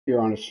Here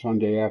on a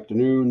Sunday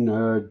afternoon,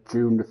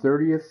 June the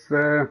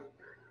 30th.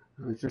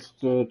 I was just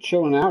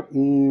chilling out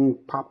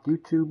and popped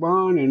YouTube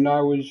on, and I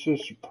was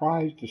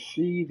surprised to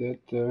see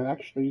that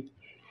actually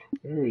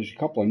there is a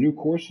couple of new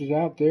courses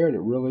out there that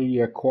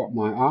really caught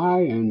my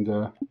eye. And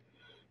the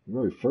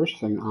very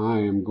first thing I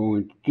am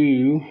going to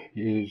do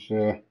is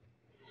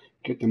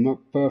get them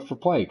up for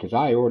play because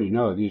I already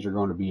know these are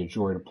going to be a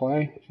joy to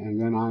play, and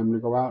then I'm going to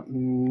go out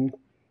and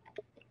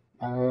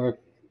uh,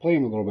 play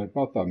them a little bit,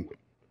 both of them.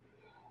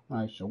 All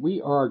right, so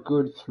we are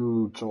good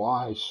through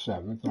July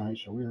 7th. All right,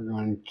 so we are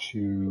going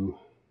to,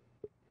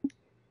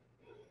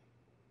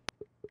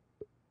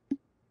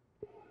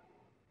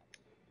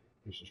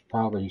 this is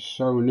probably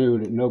so new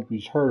that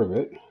nobody's heard of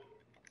it.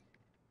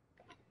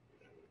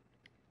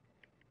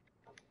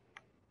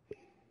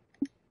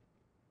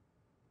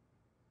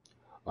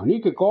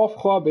 Arnica Golf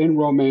Club in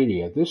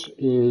Romania. This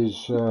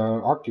is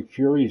Arctic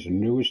Fury's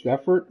newest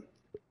effort.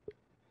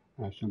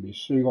 It's going to be a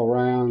single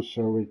round,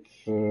 so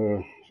it's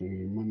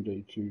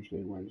Monday,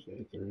 Tuesday,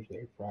 Wednesday,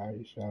 Thursday,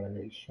 Friday,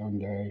 Saturday,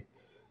 Sunday.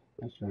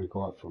 That's going to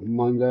go up for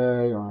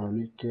Monday,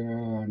 Arnica,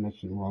 and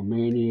that's in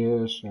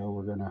Romania, so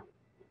we're going to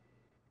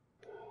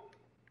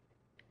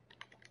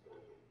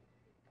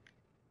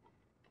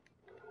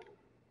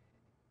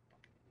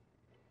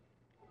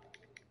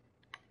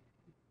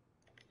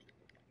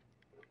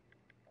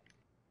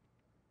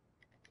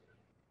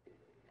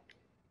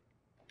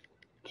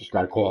just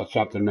got to call it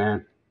something,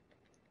 man.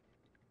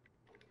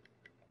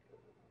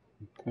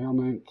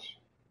 Payment.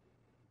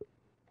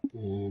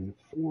 And the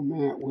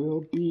format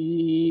will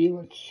be,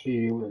 let's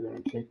see, we're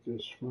going to take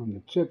this from the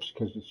tips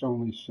because it's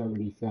only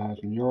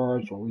 70,000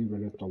 yards. We'll leave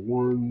it at the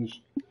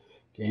ones.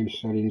 Game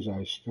settings,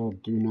 I still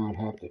do not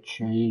have to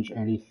change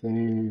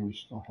anything. We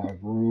still have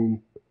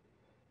room.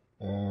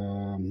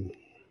 I'm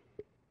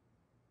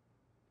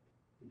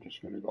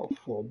just going to go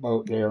full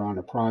boat there on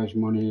the prize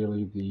money.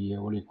 Leave the,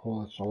 what do you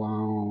call it,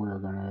 alone. We're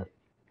going to,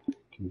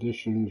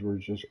 conditions, we're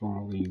just going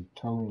to leave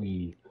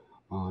totally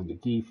on the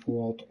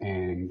default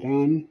and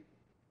done.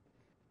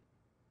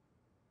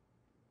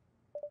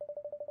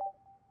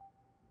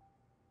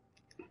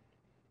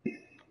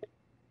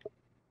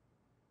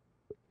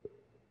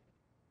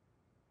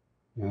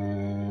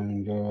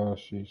 And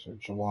see, so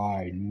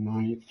July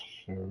 9th,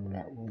 so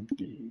that will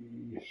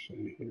be,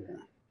 see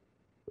here.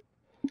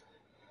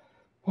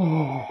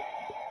 Oh,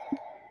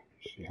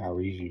 see how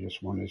easy this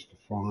one is to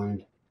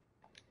find.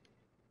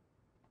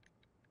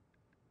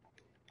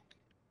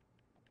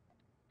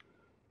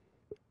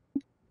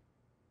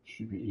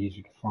 Should be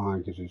easy to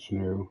find because it's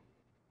new.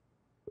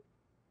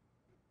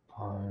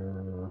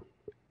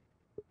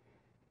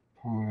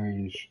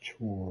 Pines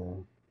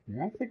Tour.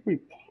 Yeah, I think we,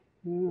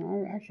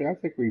 actually, I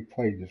think we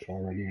played this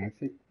already, and I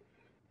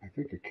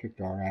think it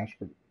kicked our ass,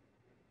 but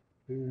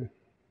we're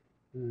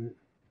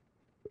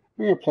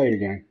gonna play it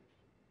again.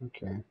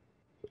 Okay,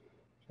 so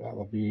that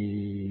will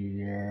be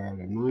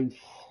the 9th.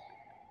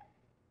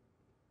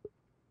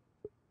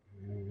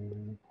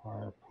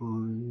 Empire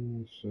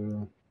Pines.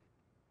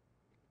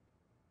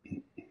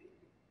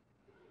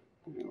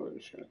 We're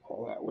just gonna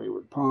call that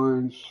Wayward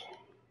Pines.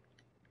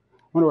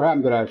 Wonder what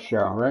happened to that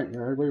show, right?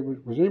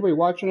 Was anybody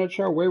watching that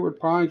show, Wayward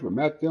Pines, with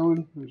Matt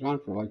Dillon? It was on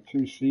for like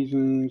 2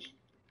 seasons.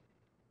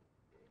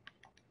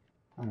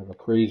 Kind of a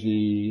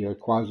crazy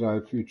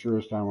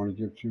quasi-futurist. I don't want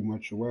to give too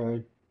much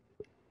away.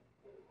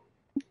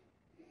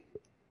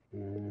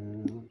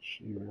 And let's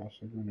see, we're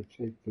also going to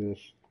take this.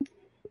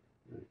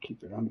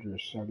 Keep it under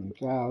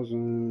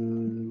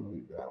 7,000. We'll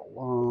leave that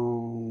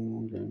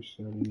alone. Game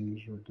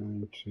settings, we're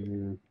going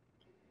to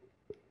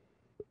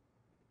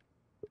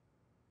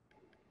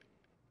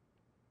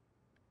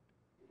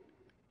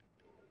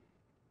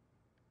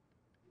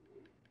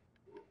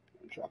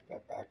drop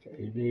that back to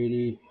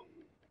 880.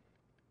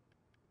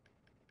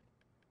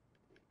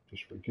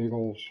 Just for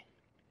giggles.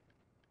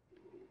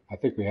 I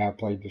think we have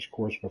played this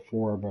course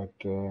before, but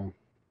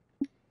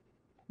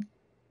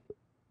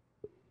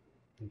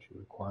entry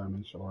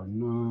requirements are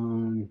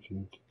none.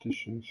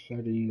 Condition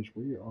settings,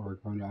 we are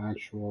going to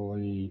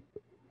actually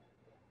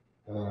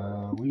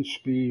wind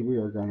speed, we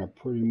are going to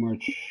pretty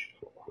much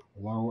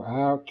low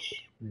out.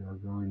 We are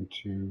going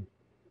to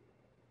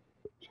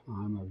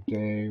time of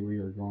day, we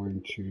are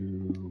going to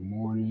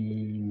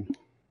morning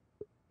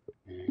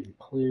and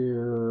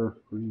clear.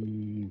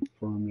 Green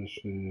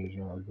firmnesses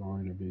are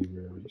going to be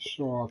very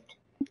soft.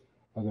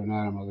 Other than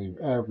that, I'm going to leave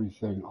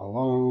everything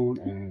alone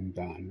and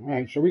done. All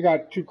right, so we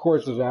got 2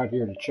 courses out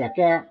here to check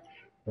out,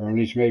 or at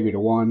least maybe the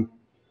one.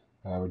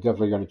 We're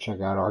definitely going to check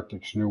out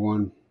Arctic's new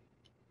one.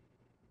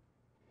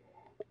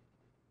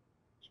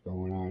 What's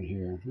going on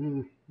here?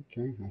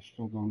 Okay, I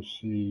still don't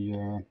see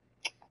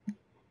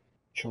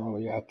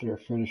Charlie out there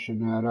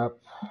finishing that up.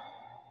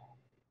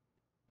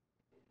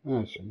 All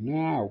right, so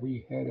now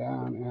we head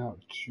on out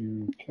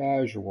to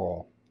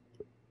casual.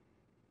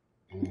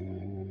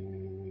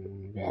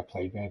 And yeah, I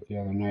played that the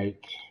other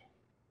night.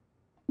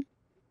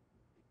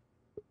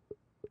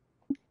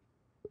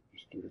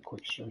 Just do a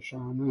quick search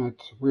on that.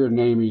 Weird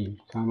name he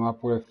come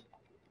up with.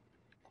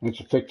 It's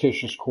a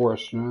fictitious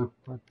course, you know,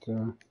 but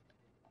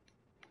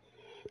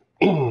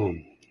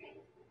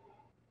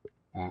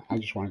I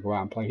just want to go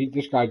out and play.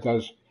 This guy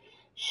does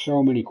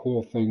so many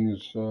cool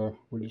things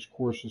with his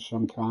courses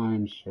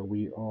sometimes. So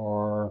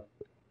I'm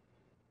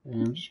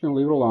just going to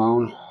leave it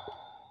alone.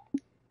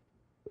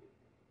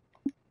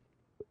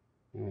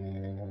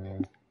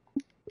 And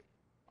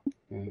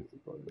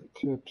go to the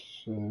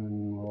tips,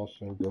 and we'll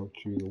also go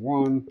to the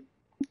one.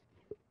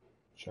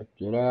 Check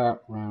it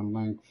out. Round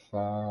length.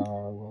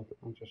 I'll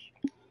just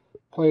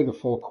play the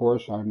full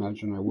course. I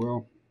imagine I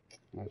will.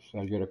 As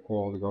I get a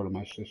call to go to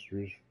my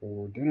sister's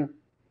for dinner.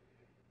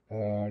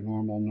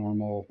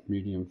 Normal,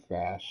 medium,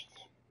 fast.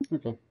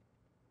 Okay.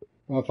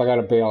 Well, if I got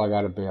to bail, I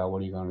got to bail.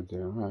 What are you going to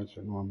do? All right,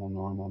 so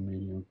normal,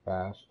 medium,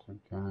 fast.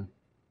 Okay.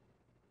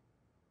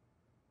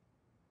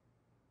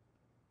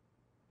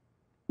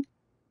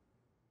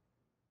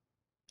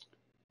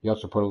 You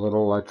also put a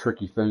little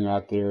tricky thing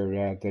out there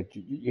that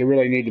you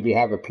really need to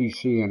have a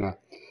PC and a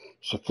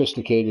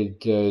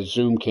sophisticated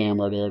zoom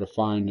camera there to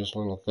find this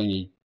little thing.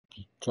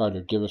 He tried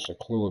to give us a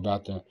clue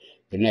about the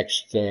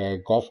next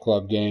golf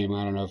club game.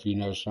 I don't know if he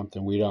knows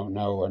something we don't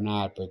know or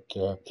not,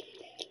 but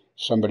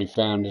somebody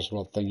found this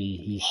little thing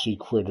he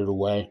secreted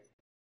away.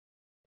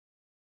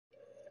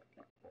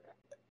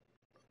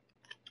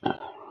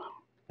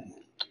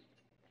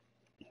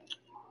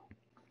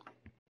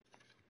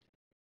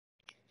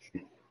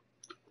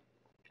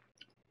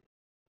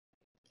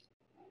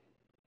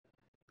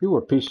 People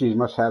with PCs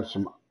must have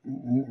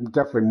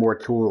definitely more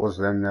tools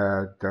than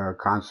the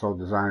console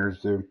designers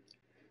do.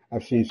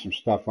 I've seen some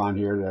stuff on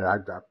here that I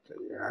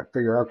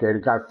figure, okay, the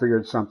guy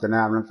figured something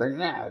out, and I'm thinking,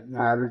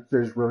 nah,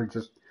 there's really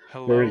just,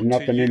 there is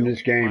nothing in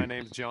this game. My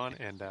name's John,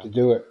 and to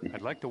do it.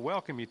 I'd like to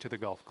welcome you to the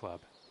golf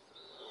club.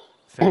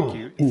 Thank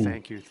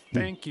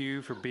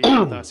you for being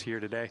with us here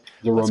today.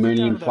 The Let's get down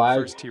Romanian to that flag.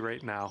 first tee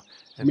right now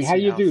and I mean, how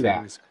do you do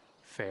that? things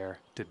fare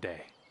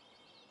today.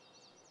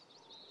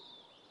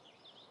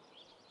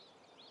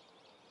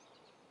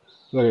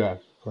 Look at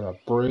that. Put a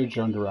bridge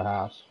under a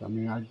house. I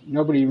mean,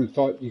 nobody even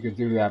thought you could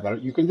do that,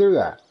 but you can do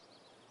that.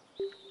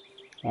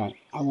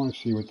 I want to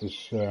see what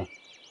this, I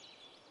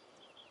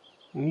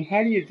mean,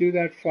 how do you do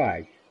that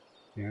flag?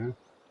 Yeah.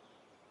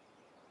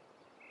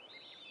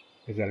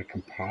 Is that a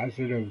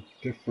composite of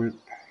different?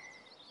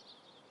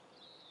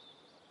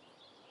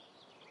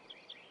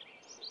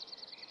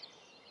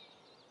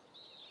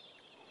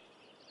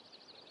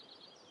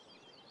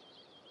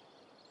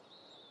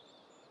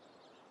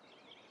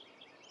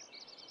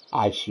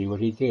 I see what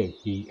he did.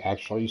 He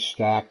actually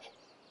stacked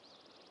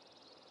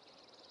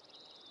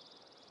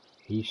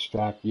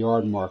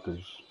yard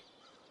markers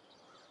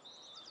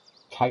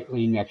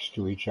tightly next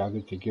to each other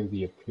to give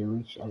the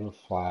appearance of a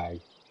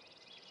flag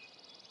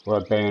or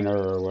a banner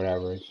or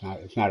whatever.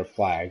 It's not a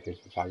flag because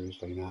it's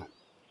obviously not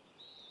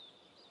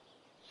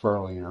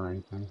furling or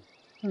anything.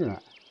 Look at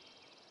that.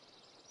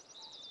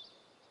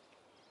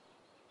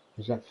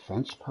 Is that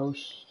fence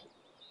post?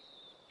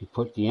 You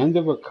put the end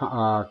of a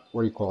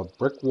what do you call it,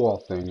 brick wall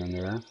thing in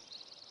there.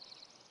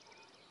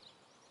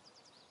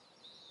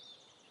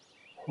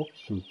 Hook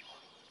some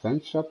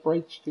fence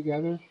uprights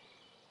together,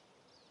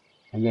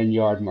 and then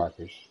yard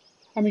markers.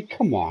 I mean,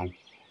 come on,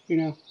 you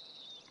know.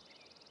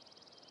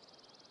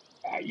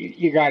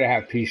 You got to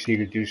have PC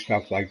to do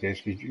stuff like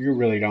this because you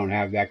really don't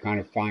have that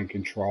kind of fine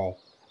control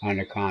on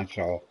the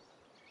console.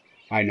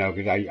 I know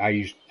because I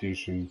used to do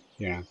some,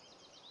 you know,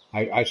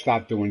 I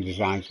stopped doing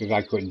designs because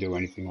I couldn't do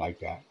anything like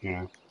that, you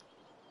know.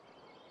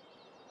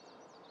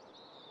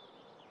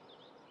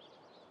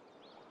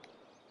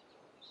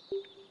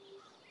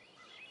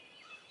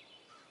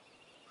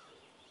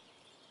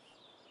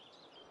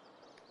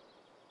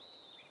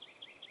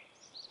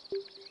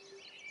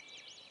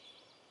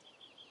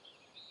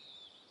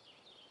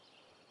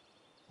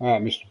 All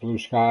right, Mr. Blue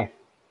Sky.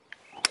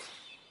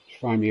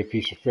 Just find me a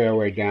piece of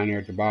fairway down there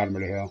at the bottom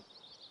of the hill.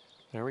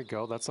 There we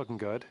go. That's looking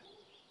good.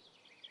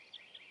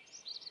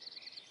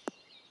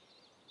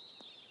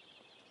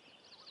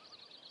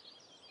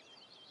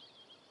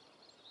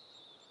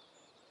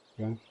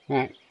 Okay. All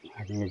right,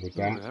 I can live with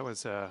that. Ooh, that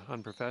was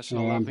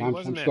unprofessional of me,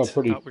 wasn't it?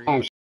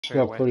 I'm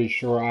still pretty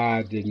sure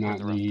I did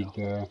not need.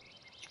 I'm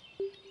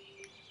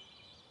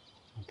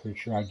pretty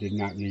sure I did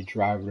not need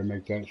driver to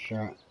make that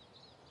shot.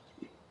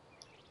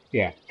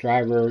 Yeah,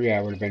 driver.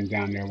 Yeah, would have been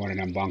down there one of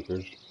them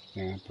bunkers.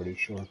 Yeah, I'm pretty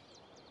sure.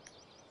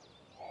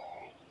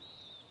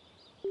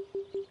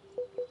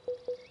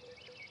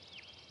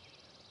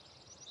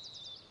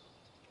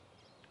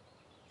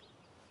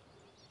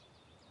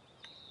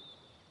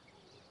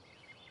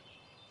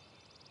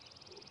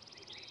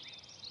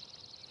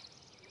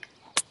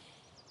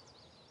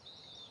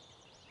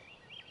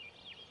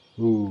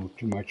 Ooh,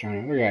 too much on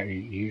it. Look at it.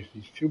 He used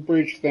these two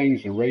bridge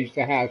things and raised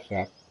the house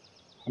up.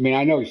 I mean,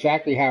 I know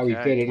exactly how he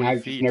did it, and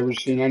I've just never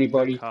seen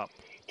anybody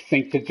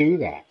think to do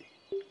that.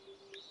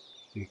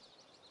 Look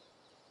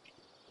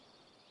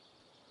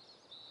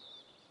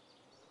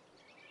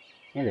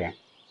at that.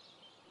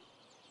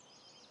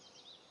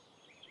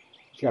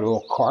 He's got a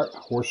little cart,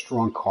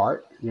 horse-drawn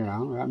cart, you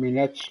know. I mean,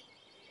 that's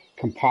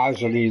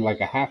compositing like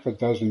a half a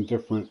dozen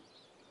different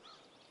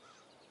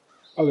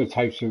other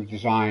types of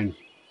design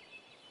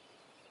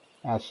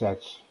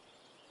assets.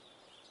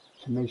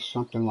 to make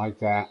something like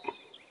that.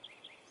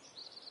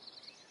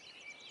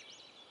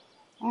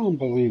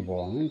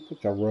 Unbelievable. Let me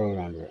put the road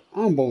under it.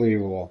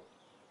 Unbelievable.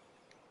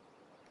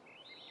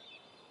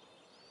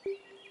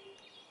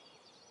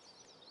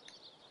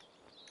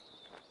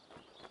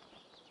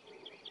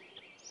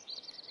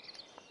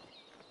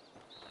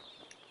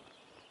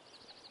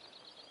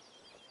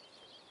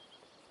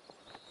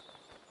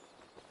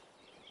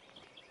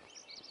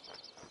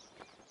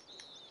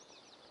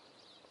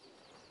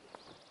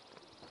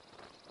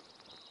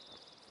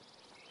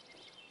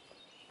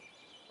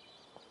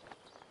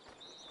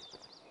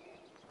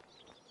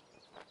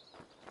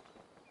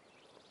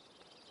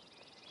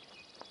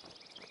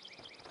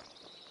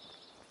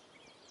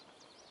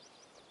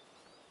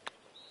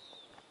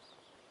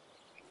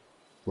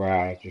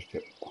 Wow, I just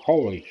hit.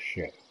 Holy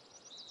shit.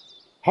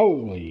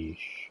 Holy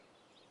sh.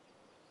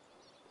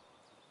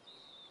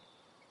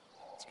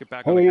 Let's get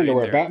back on the Holy green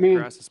underwear, there. The Batman.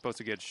 grass is supposed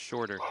to get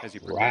shorter as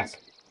you Crap. progress.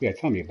 Yeah,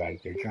 tell me about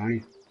it there,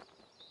 Johnny.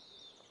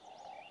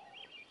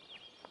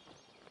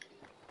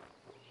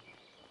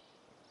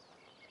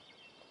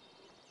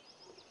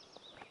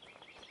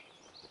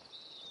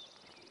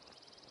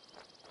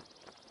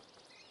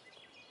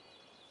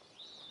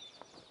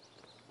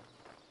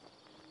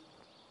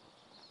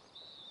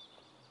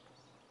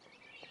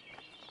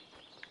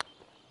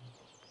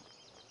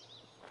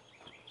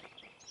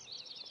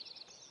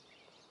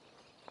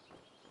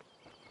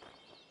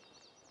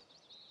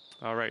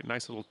 All right,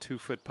 nice little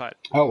 2-foot putt.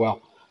 Oh,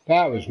 well.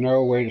 That was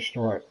no way to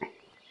start.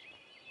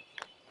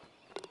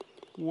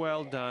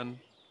 Well done.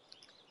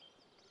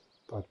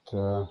 But,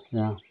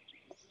 yeah.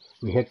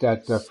 We hit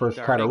that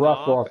first cut of Starting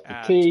rough off the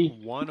at tee.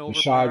 1 We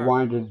over par.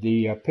 sidewinded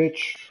the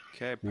pitch.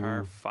 Okay,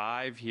 par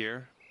 5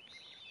 here.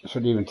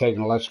 Should have even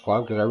taken a less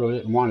club because I really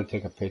didn't want to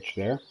take a pitch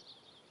there.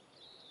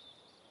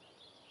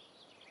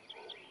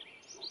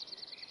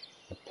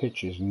 The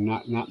pitch is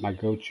not my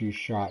go-to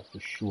shot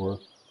for sure.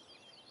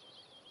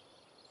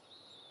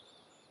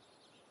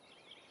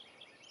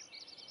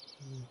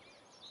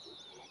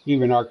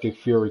 Even Arctic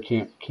Fury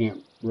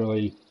can't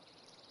really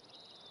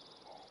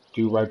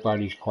do right by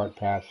these cart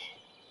paths.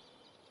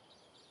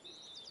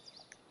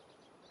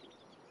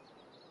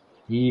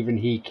 Even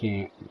he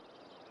can't.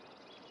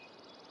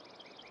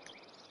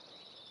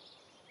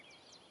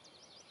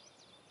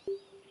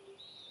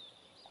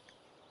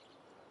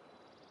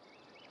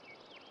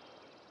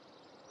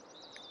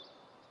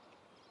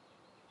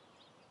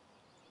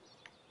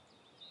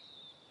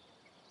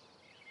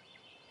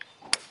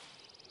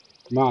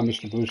 Come on,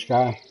 Mr. Blue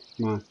Sky.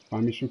 Come on,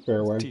 find me some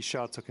fairway. Tee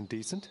shot's looking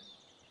decent.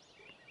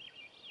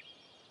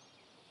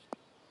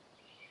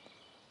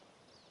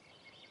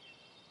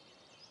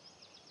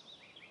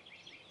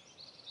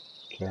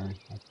 Okay,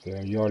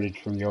 the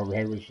yardage from the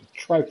overhead was a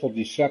trifle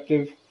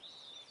deceptive.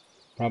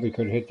 Probably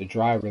could have hit the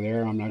driver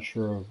there. I'm not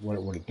sure of what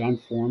it would have done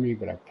for me,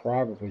 but I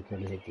probably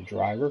could have hit the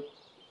driver.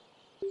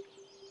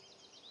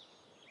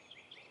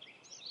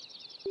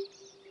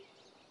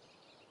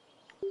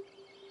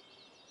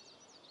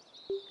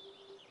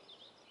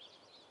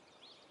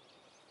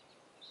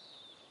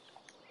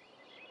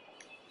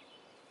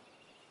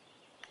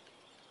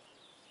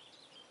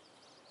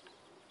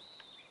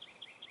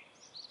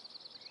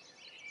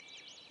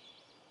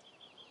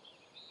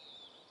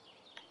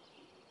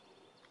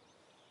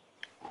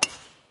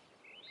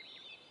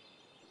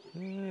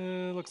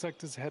 Looks like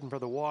this is heading for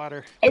the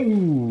water.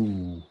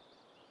 Oh!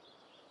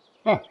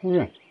 Oh,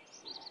 yeah.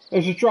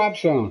 There's a drop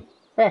zone.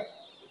 Ah,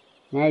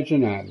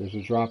 imagine that. There's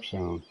a drop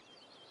zone.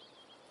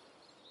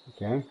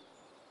 Okay.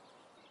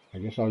 I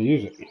guess I'll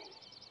use it.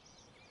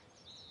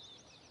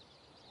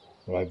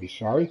 Will I be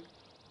sorry?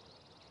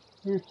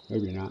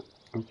 Maybe not.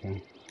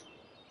 Okay.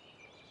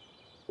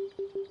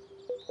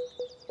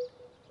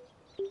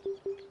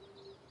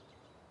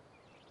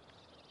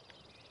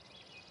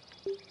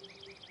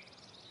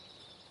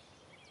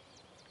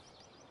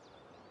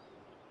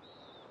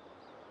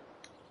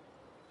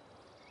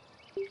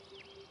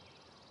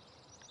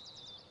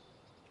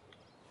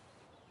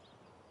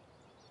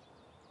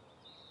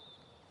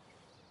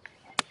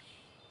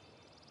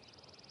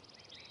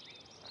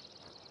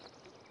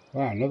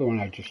 Wow, another one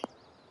I just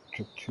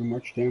took too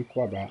much damn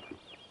club at.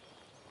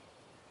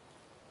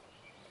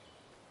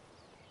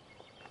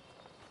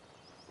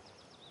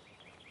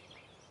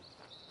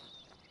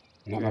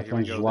 And that, my Okay, here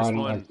we friends, is go. why I This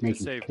don't one like to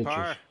making save pitches.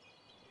 par.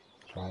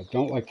 So I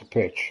don't like to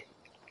pitch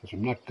because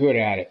I'm not good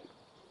at it.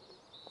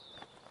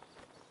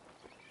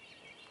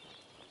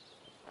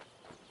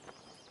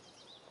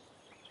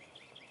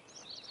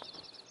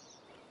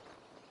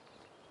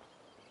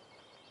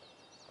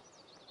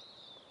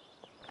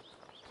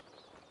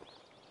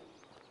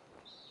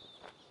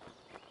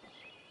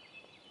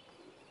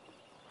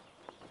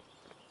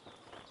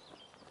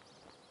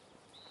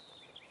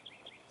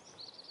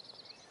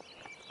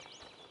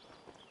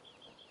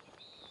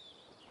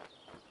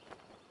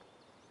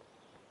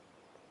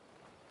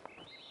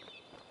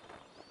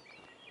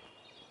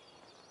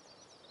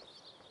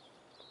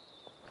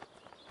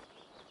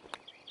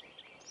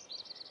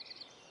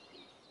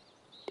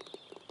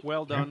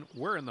 Well done.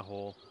 We're in the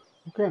hole.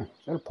 Okay, is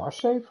that a par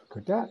save?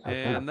 Could that have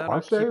been a And par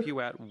that'll keep save? you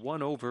at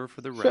 1 over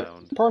for the Shit,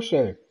 round. par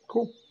save.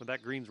 Cool. But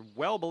that green's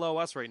well below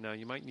us right now.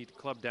 You might need to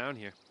club down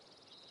here.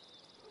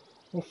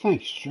 Well,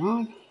 thanks,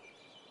 John.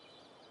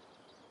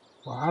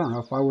 Well, I don't know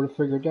if I would have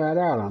figured that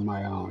out on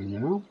my own, you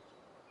know?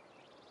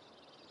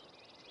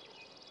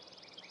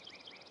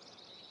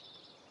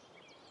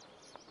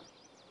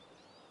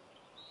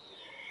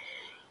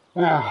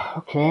 Ah,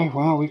 okay,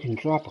 well, we can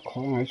drop a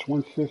club. It's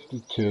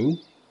 152.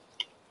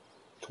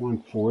 It's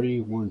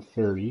 140,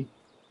 130.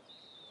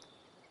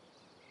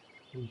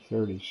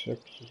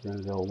 136 is going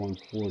to go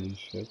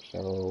 146.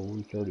 So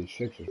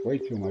 136 is way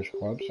too much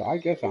club. So I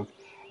guess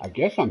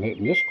I'm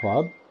hitting this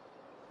club.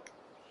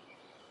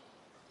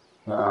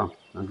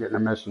 I'm getting a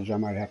message. I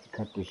might have to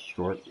cut this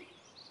short.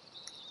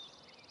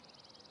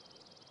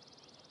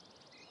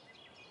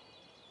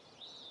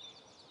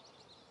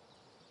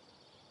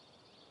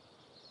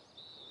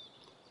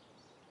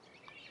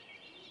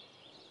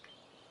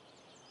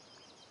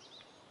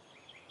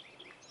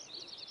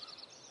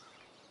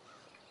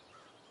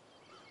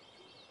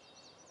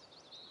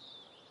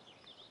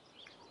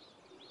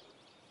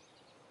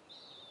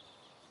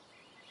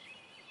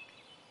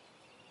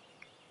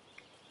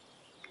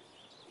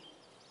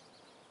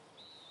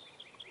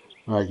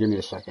 All right, give me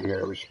a second here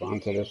to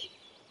respond to this.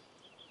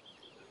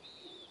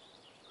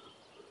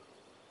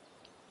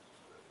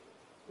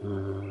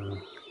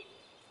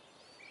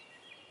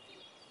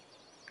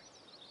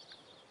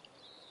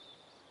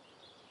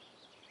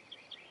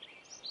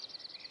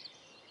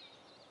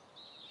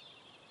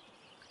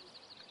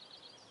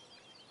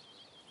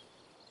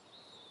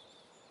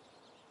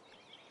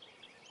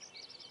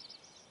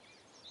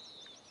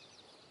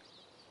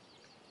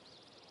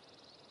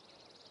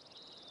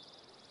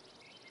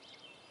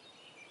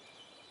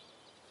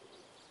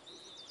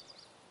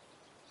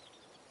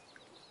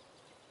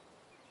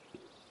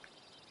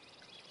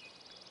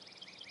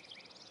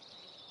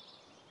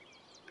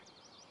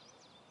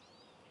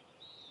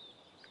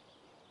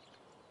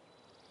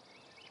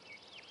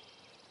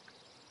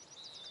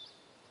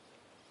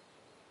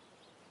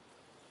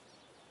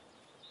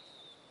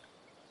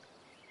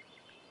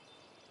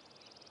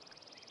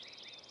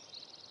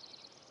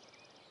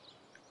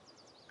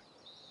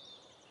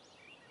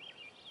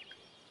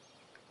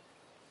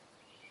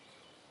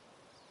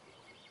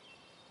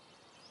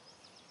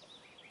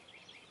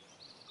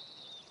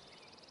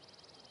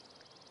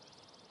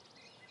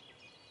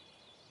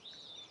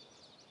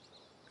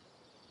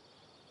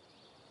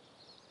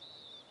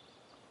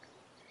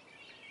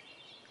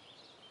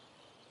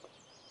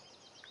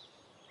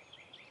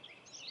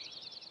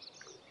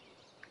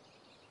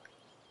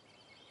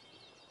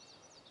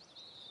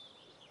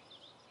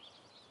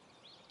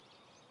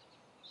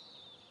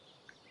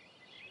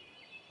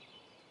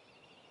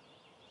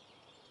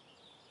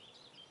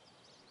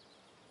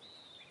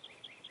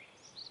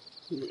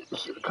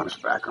 Let's see what comes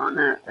back on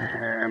that.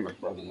 My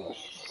brother-in-law's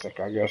sick,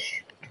 I guess.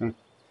 Okay.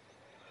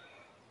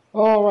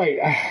 All right.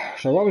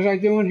 So what was I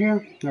doing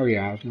here? Oh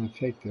yeah, I was going to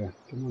take the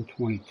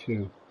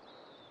 122.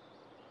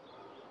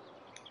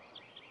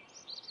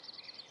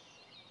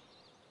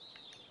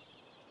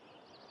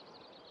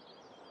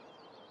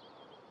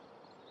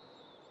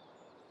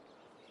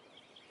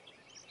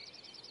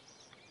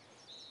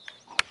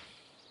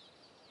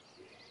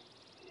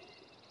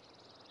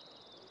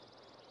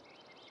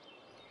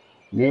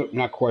 Nope,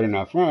 not quite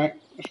enough. All right,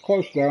 it's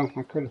close though.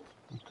 I could.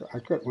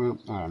 Well,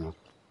 I don't know.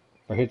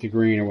 If I hit the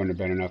green, it wouldn't have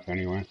been enough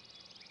anyway.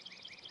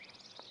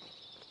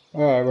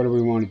 All right, what do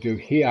we want to do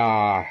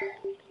here?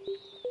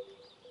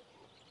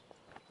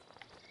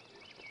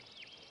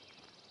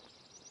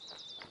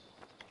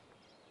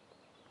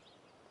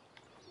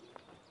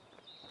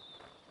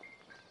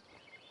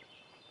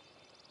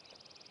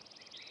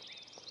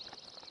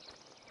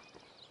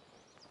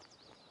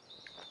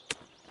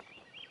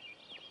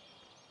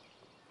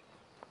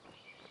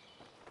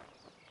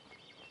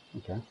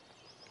 Okay,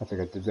 I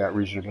think I did that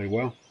reasonably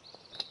well.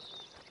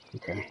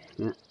 Okay,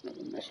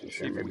 message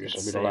See here. if we Maybe can this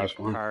will be the save last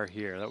one. par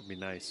here. That would be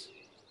nice.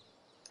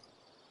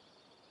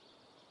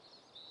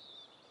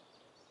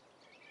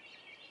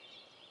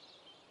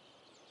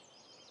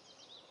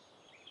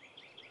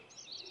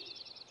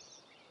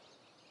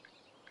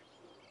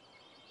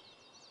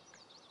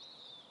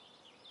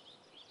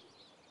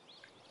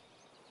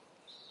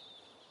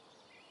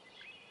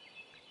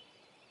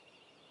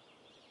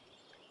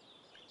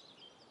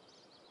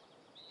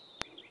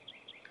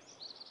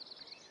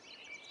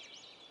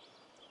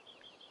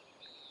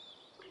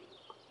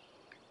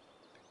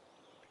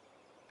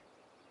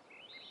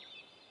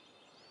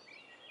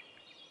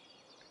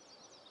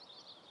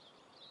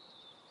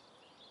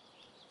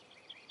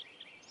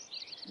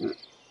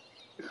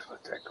 Just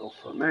let that go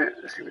for a minute.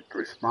 Let's see what the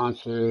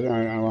response is.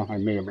 I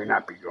may or may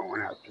not be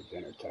going out to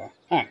dinner time.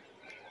 All right,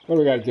 what do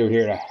we got to do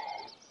here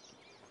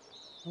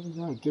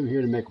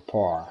to make a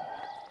par?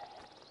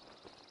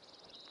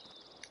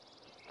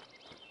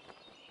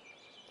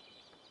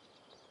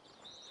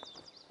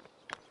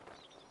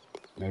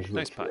 Measure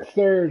Nice it for putt. a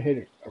third, hit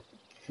it up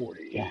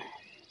 40.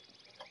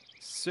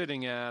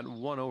 Sitting at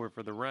 1 over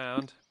for the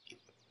round.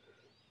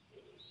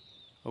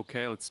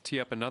 Okay, let's tee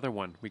up another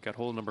one. We got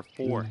hole number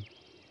 4.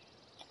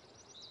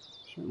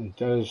 Certainly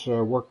does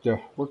work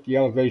the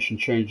elevation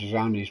changes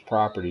on these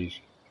properties.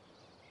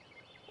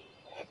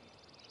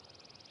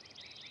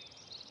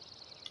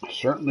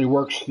 Certainly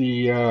works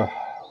the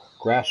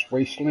grass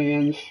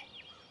wastelands.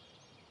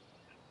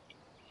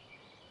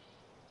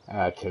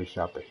 It takes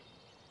up a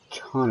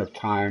ton of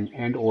time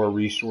and or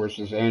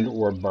resources and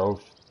or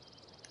both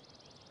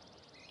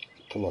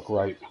to look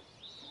right.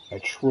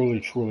 It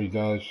truly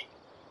does.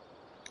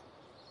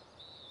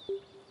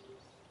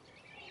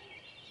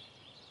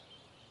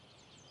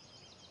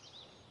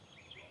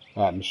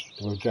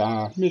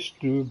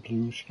 Mr.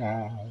 Blue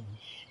Skies.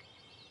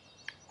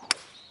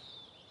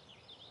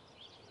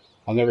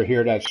 I'll never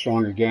hear that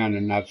song again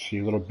and not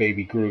see little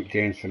baby Groot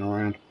dancing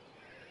around.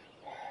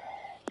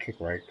 Kick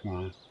right, come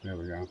on. There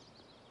we go.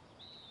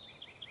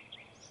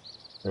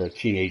 Or a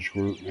teenage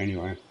Groot,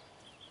 anyway.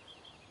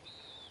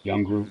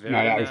 Young Groot. No,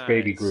 Very that was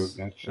baby nice. Groot.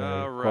 That's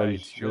All right,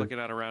 Cardi's. you're looking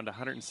at around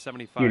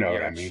 175 You know what I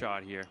yard mean.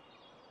 shot here.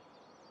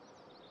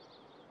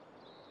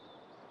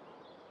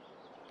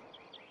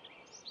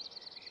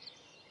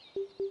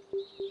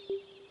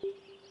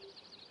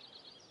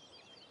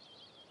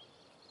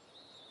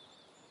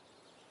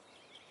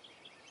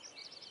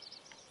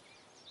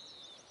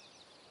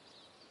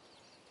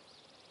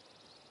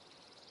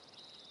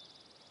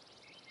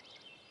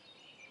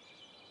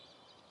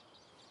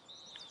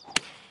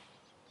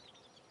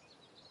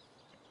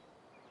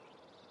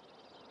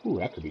 Ooh,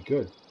 that could be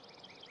good.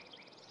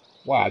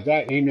 Wow, did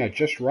I aim that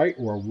just right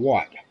or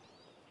what?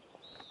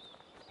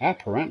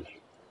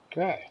 Apparently.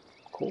 Okay,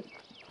 cool.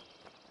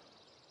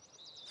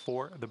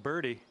 For the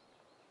birdie.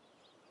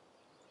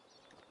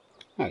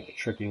 That's a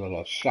tricky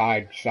little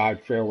side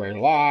fairway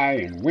lie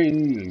and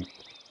wind, and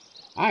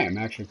I am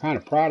actually kind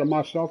of proud of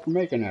myself for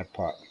making that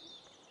putt.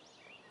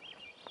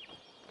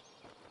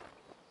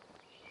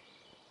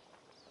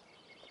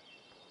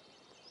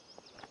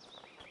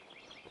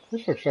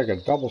 This looks like a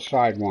double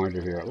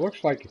sidewinder here. It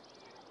looks like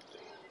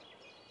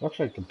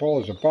the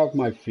ball is above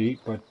my feet,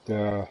 but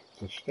the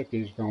stick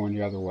is going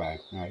the other way.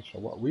 All right, so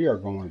what we are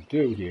going to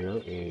do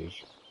here is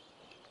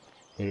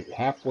hit it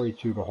halfway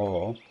to the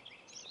hole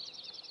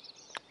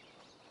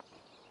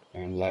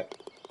and let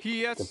the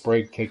Yes.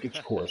 break take its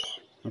course.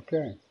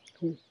 Okay,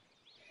 cool.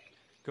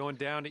 Going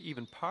down to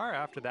even par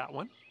after that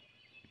one.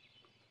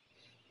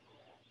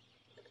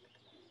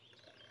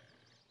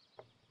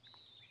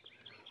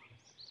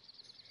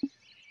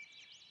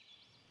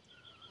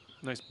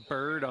 Nice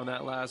bird on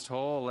that last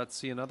hole. Let's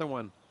see another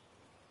one.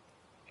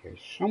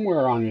 Okay,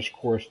 somewhere on this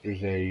course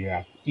there's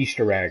a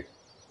Easter egg,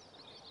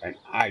 and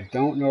I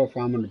don't know if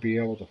I'm going to be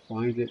able to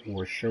find it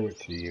or show it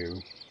to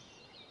you.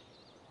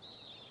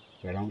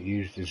 I don't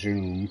use the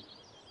zoom,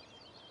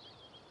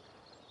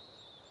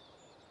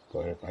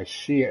 but if I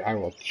see it, I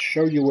will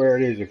show you where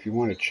it is if you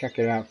want to check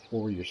it out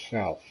for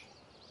yourself.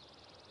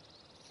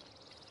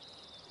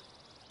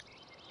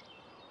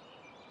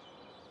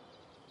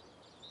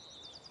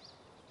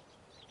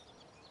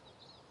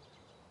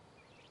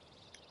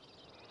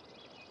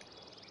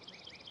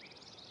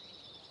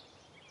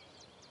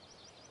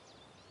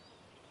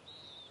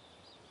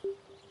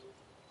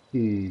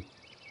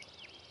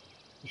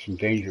 This is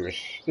dangerous.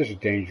 This is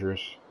dangerous.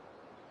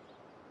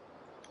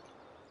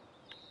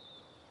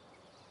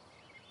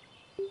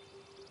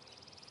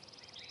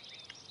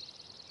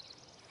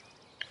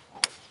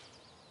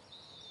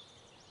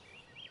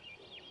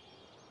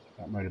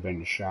 That might have been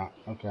the shot.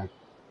 Okay.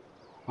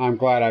 I'm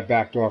glad I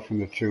backed off from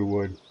the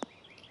 2-wood.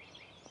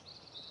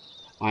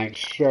 I'm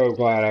so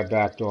glad I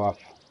backed off.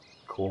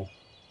 Cool.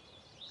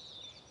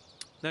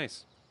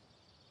 Nice.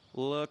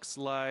 Looks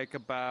like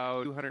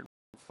about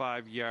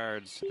 205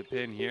 yards to the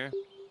pin here.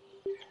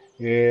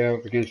 Yeah,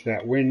 up against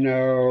that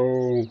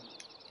window.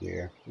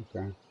 Yeah,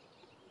 okay.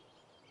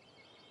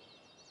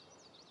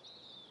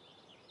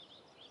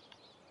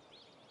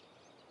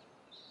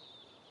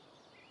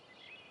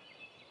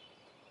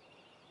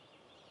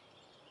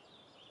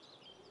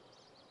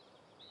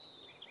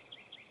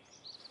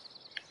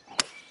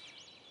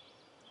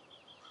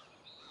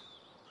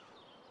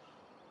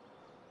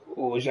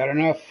 Oh, is that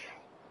enough?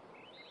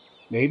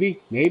 Maybe?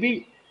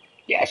 Maybe?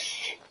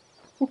 Yes!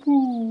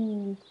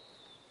 Woohoo!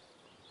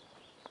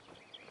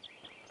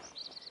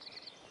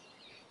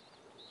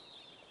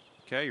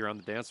 Okay, you're on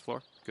the dance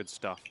floor. Good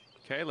stuff.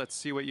 Okay, let's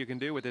see what you can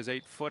do with his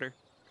 8-footer.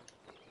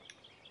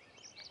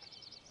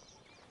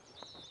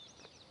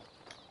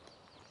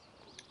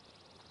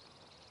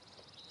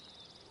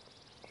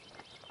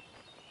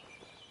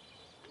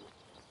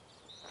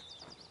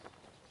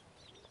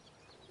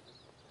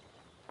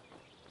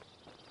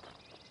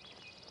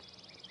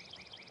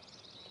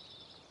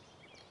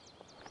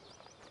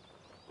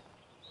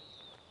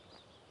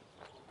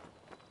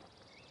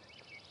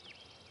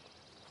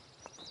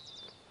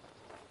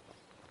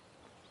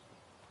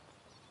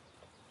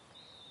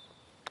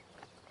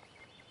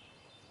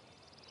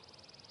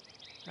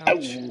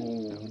 Ouch.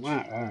 Oh,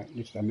 Ouch. at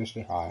least I missed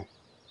it high.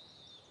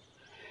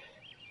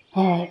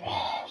 Alright,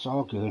 it's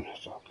all good.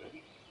 It's all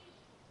good.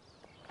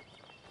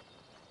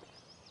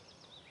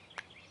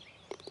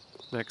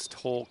 Next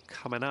hole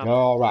coming up.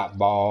 All right,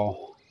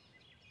 ball.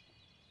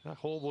 That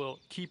hole will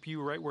keep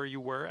you right where you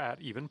were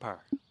at even par.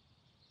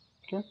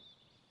 Okay.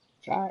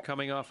 All right.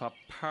 Coming off a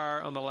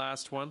par on the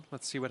last one.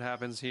 Let's see what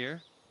happens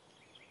here.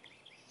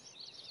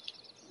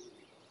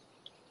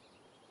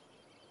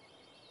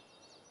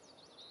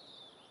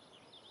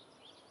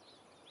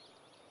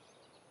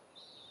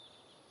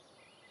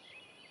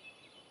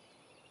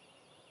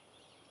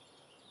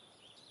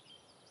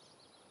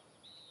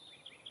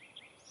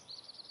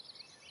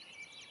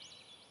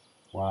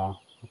 Wow.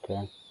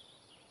 Okay.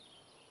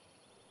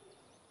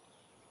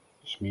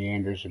 Just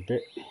meanders a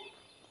bit.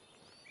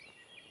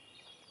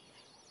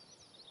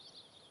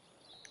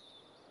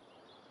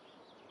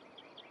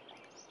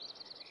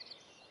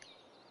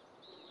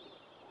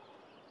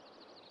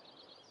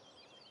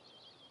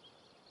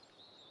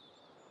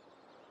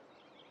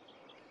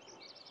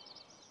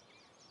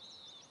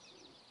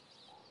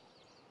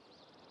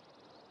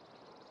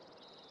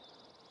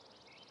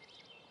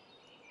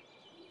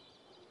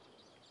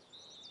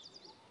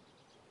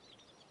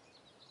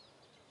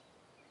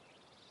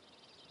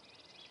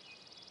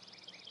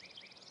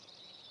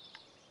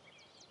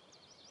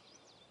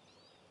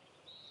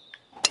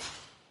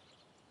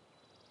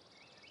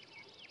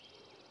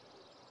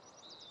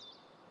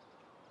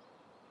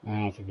 I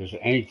don't think there's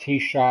any tee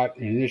shot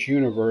in this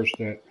universe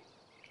that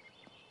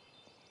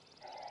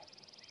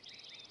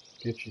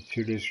gets you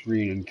to this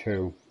green in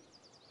two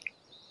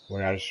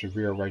without a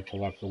severe right to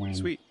left wind.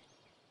 Sweet.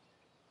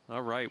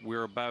 All right,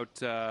 we're about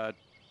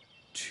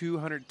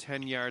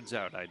 210 yards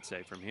out, I'd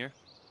say, from here.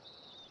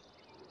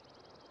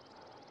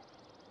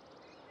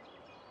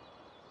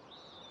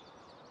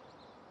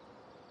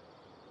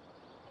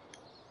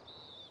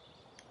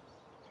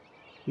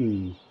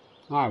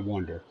 I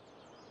wonder.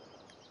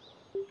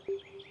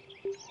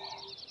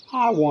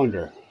 I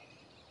wonder.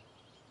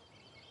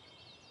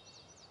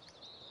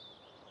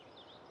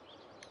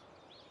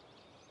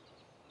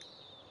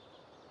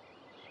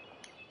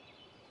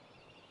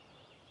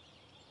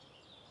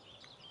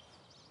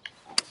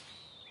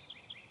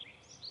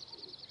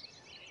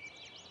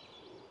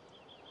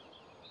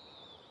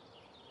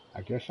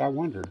 I guess I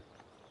wondered.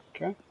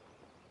 Okay.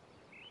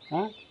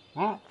 Okay.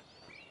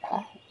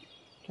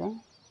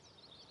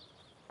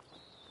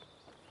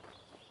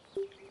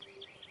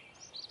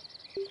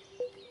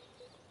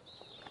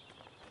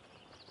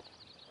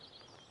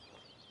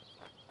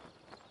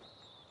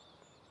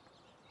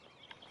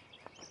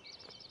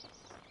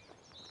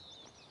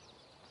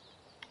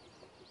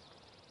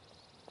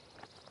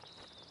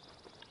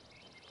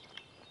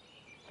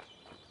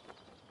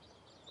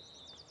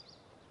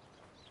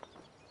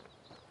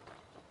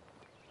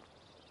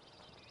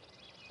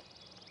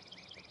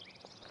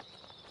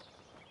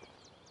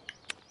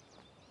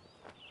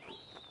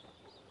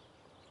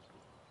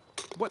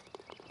 What?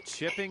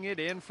 Chipping it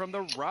in from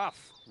the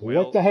rough.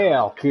 What the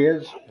hell,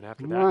 kids? And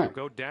after All that, right. you'll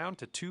go down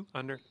to 2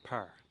 under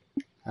par.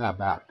 How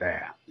about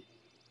that?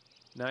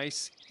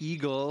 Nice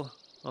eagle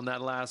on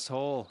that last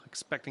hole.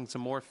 Expecting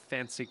some more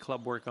fancy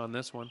club work on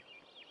this one.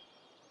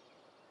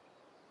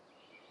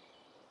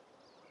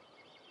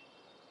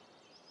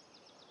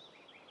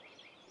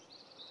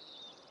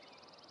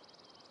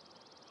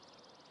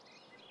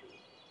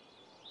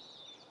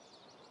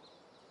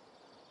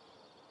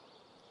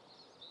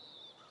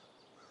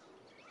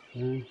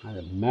 I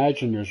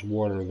imagine there's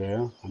water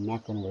there. I'm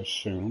not going to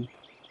assume.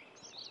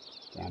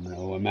 I'm going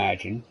to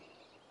imagine.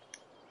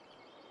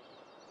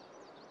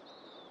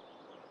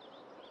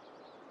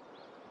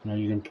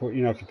 You can put,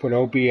 if you put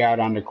OB out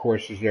on the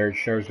courses there, it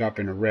shows up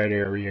in a red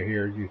area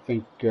here. You would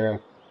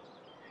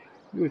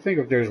think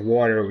if there's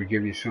water, it would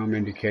give you some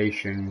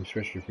indication,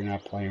 especially if you're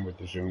not playing with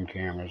the zoom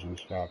cameras and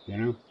stuff,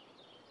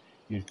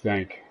 You'd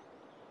think.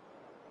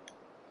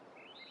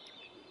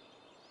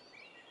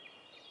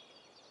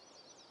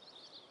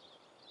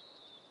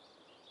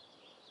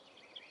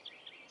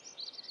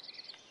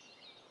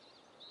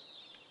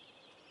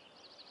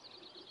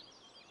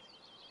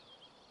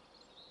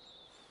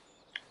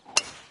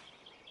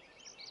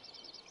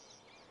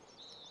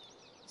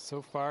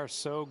 So far,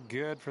 so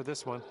good for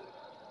this one.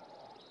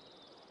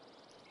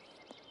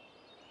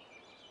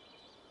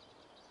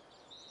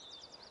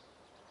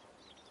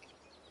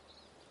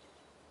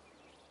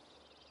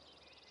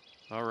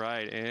 All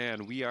right,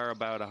 and we are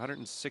about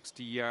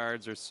 160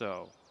 yards or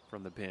so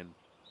from the pin.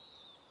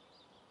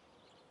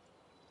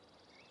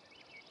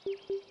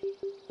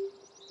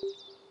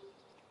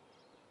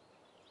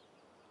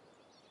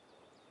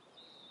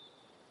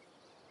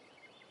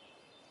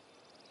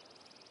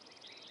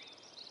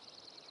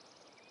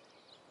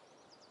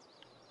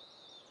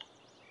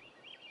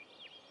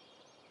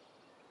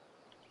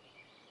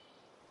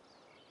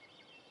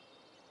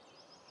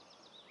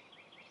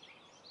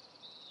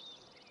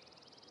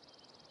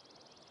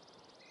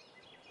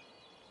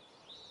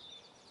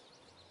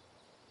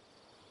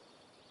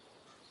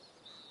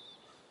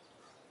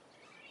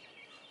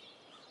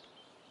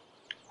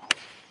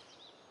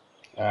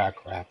 Ah,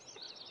 crap.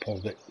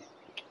 Pulled it.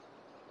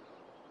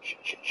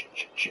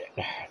 Shit.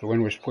 The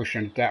wind was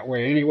pushing it that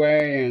way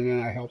anyway, and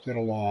then I helped it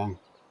along.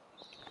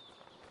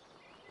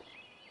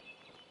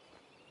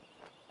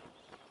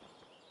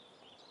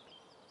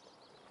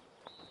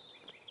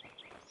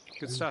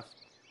 Good stuff.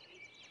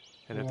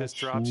 And if this That's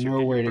drops, you no get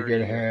your way to birdie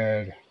get here.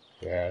 ahead.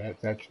 Yeah,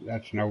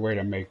 that's no way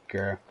to make.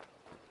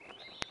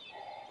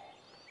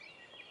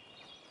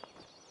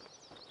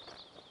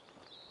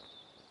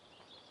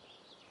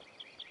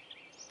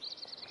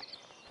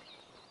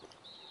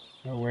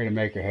 No way to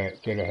make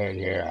get ahead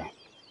here.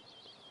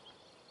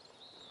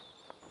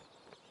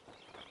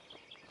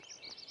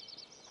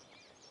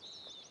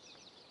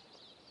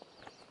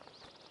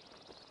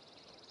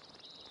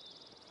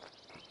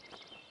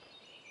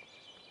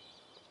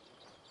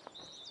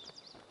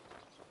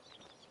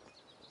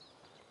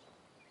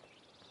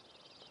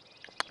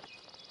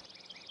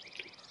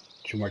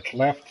 Too much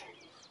left.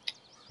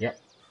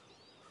 Yep.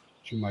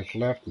 Too much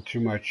left and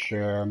too much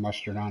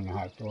mustard on the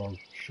hot dog.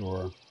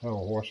 Sure. Oh,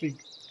 horsey.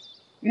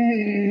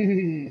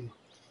 And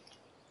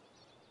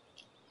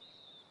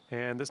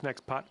this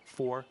next putt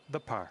for the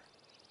par.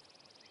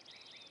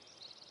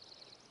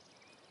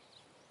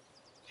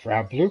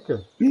 Frau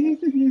Blucher.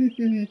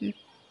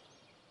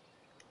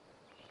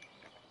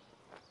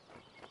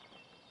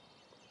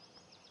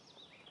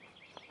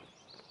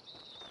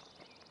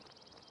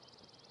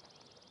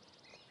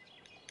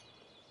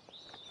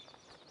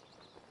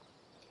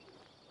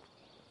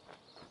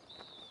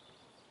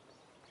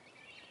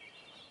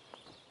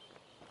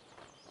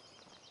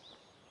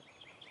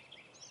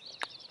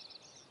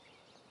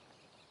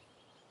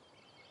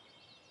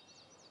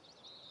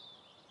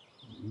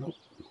 Nope.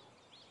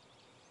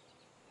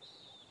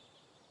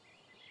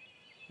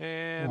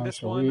 And this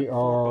So one we for bogey.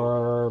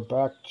 are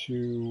back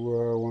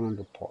to 1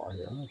 under par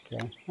here.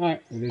 Okay. All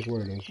right. It is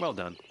what it is. Well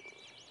done.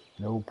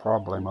 No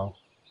problemo.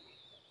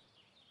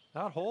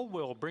 That hole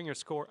will bring your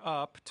score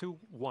up to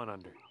 1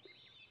 under.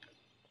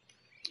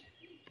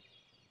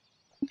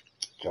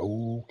 It's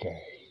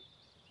okay.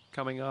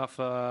 Coming off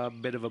a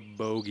bit of a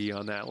bogey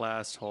on that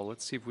last hole.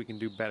 Let's see if we can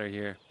do better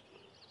here.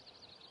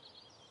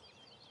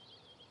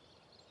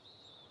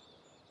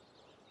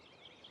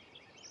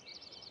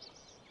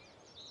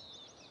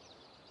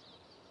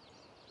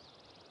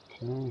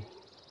 Okay.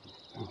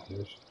 Oh,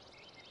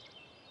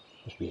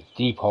 must be a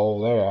deep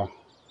hole there.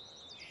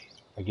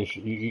 I guess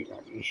you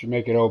should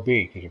make it OB,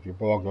 because if your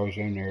ball goes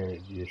in there,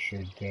 you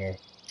should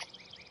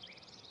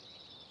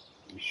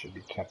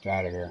be kept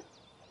out of there.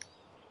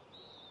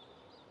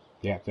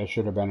 Yeah, that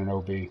should have been an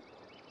OB.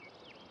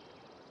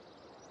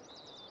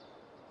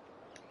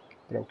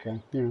 But okay,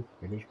 you know,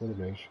 it is what it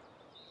is.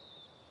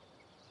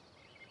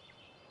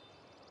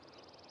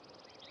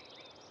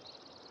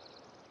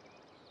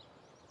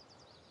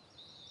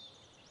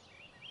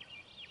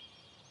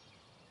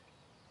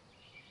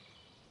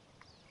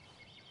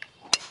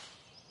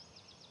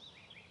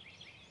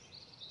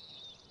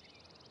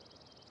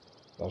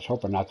 I was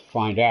hoping not to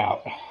find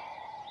out.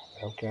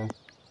 Okay.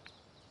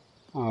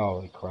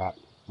 Holy crap.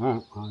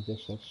 Alright, well, I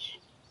guess that's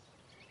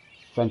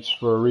fence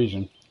for a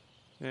reason.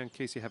 And in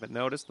case you haven't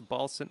noticed, the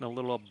ball's sitting a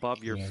little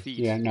above your feet.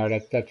 Yeah, no,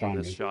 that's on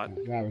This me. shot.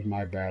 That was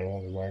my bad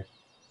all the way.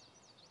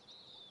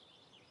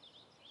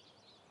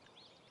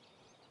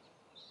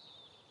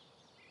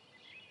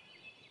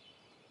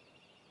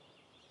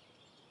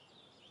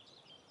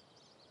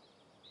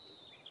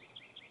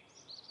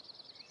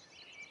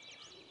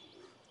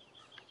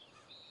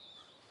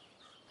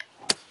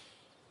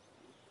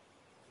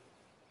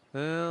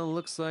 Well,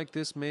 looks like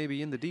this may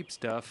be in the deep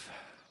stuff.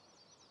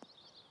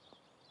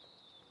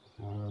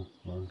 Or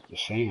the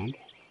sand.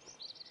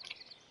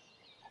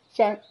 It's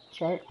all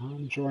right. I'm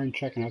enjoying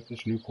checking out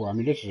this new course. I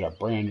mean, this is a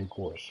brand new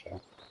course. So.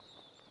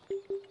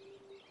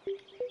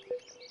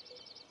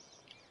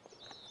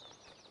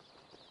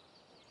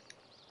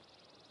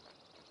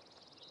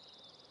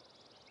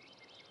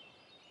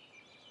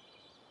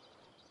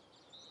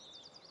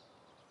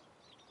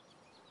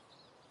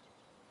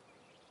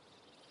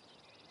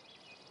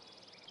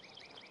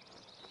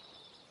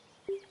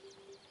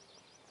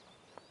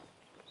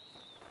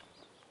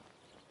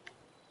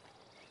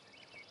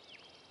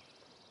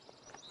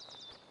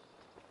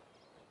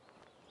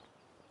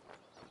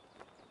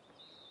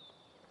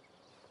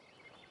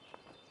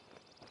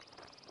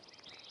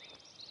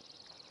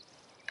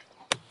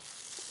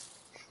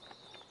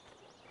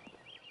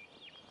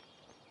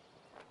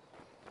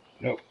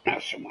 Nope,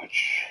 not so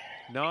much.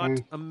 Not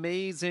Okay.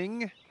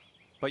 amazing,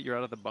 but you're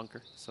out of the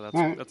bunker, so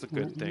that's a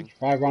good thing.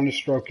 5 on the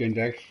stroke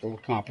index, a little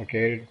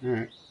complicated. All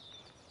right.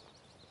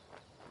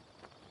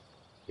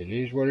 It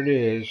is what it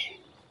is.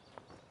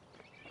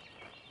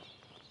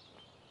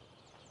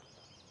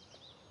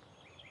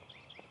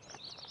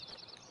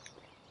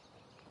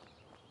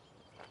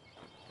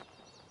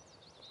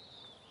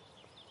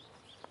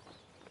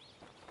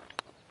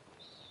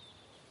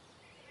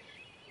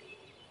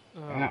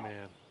 Oh, Wow.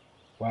 man.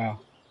 Wow.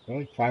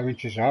 Really? 5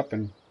 inches up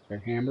and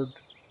got hammered?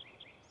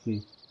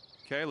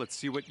 Okay, let's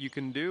see what you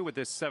can do with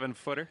this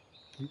 7-footer.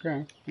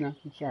 Okay. No,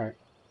 it's all right.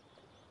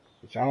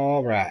 It's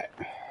all right.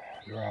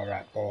 You're all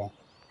right, ball.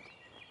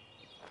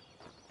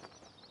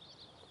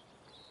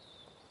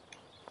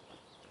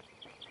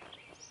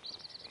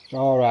 It's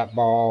all right,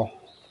 ball.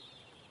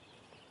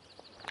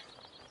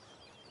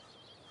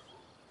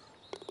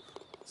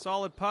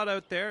 Solid putt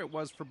out there. It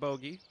was for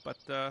bogey, but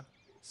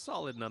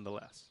solid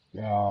nonetheless.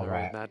 All All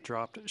right, right. and that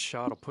dropped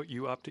shot will put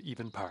you up to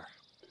even par.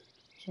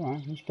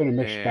 So it's been a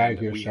mixed bag And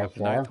here we so have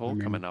the ninth far. I hole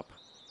coming mean, up.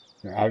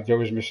 there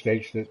was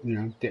mistakes that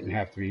didn't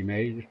have to be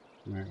made.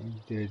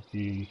 Did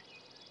the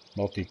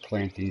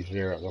multi-plantings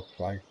there? It looks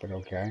like, but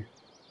okay.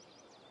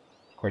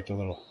 Quite the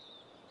little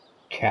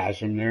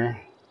chasm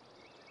there.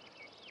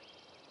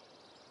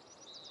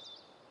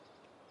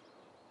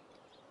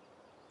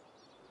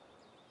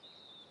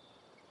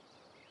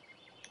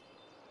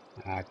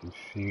 I can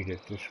see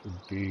that this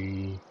would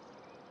be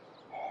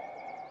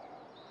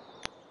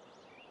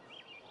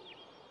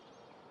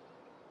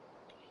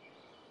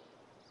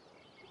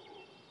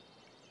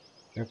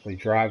definitely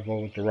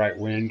drivable with the right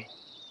wind.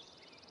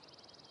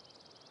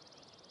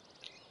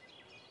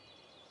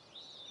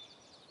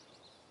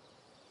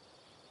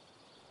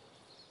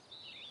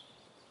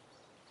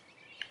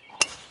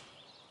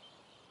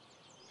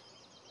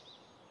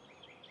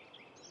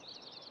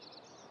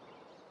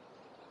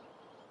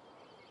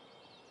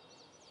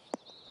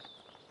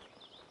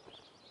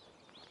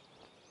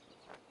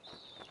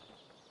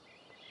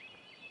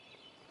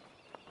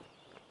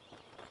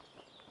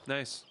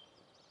 Nice.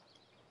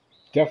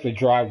 Definitely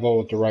drivable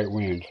with the right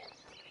wind.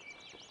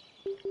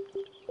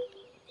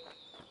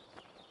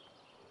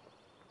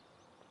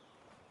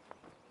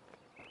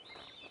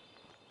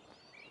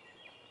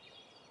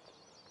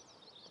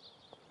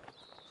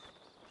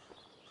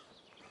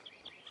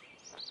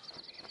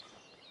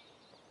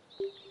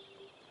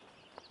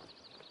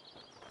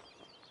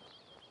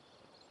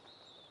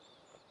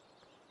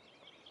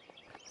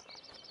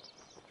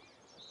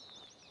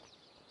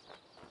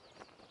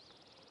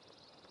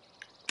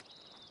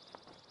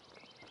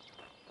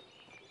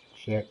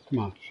 Sit, come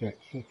on, sit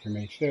for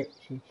me, sit,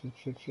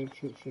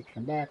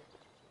 come back,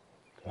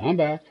 come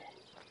back.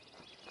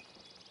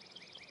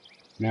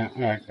 No,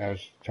 all right, that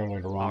was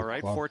totally the wrong All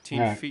right, club.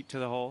 14 feet to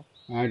the hole.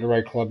 I had the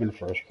right club in the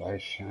first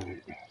place. All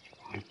right, that's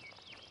fine.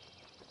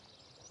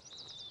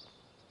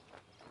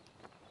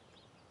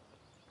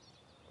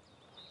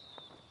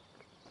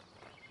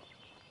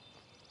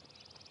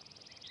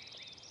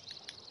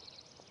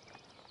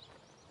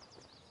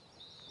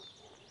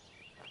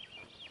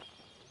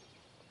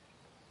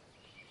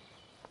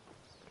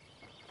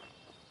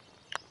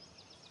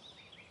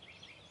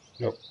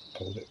 Nope,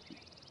 pulled it.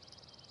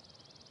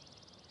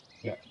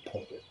 Yeah,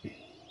 pulled it.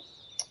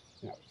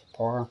 That was the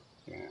par.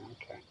 Yeah,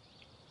 okay.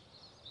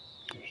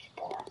 Here's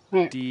the par. All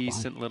right,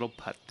 Decent fine. little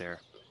putt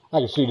there. I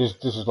can see this.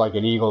 This is like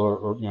an eagle,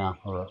 or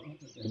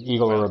an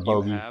eagle or Well, a you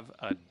bogey. have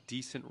a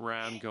decent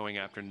round going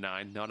after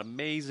 9. Not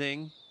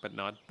amazing, but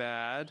not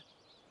bad.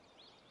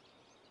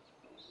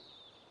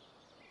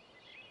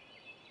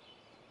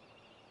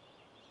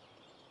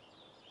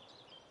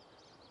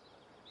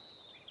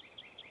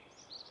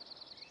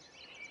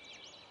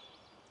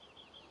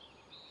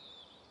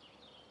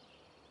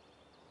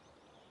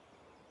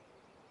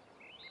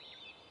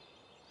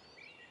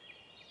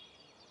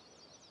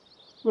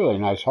 Really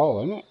nice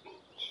hole, isn't it?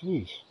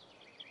 Jeez.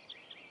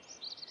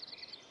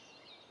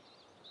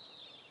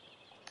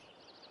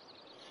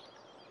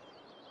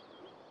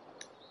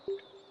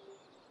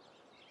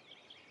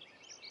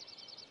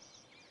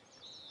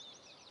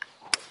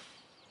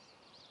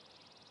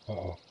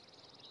 Uh-oh.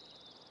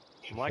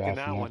 Too I'm liking fast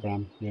that enough, one.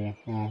 but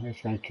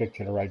it's going to kick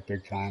to the right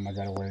big time. I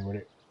got away with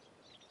it.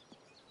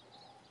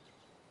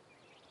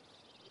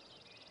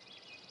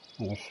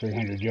 Almost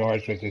 300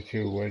 yards with the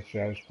 2 woods.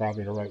 That was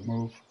probably the right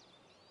move.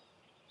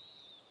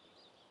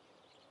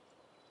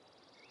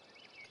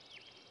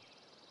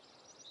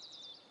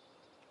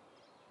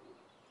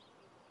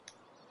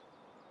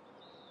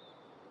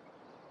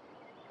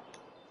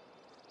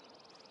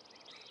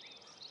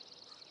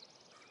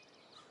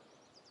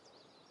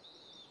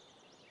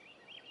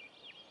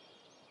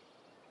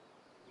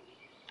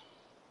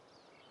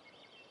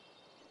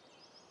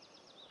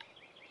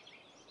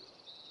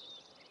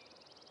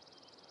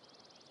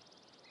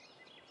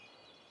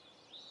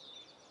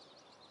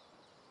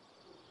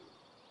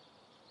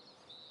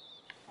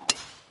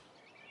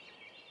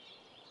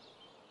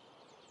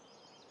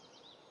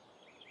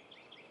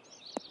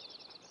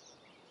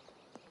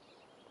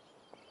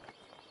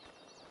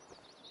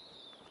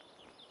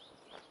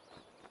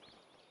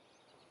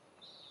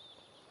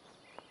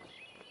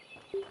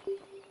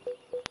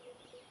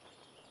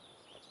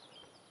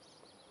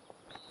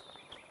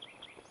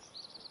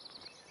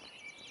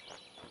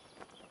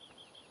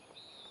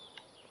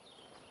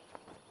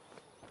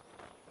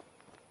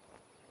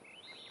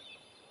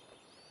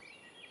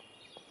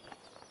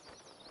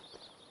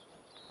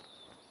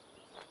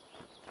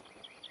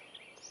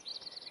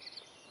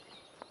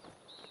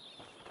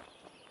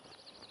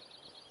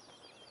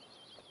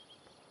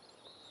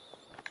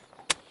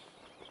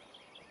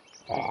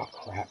 Oh,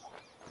 crap.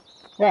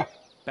 Well,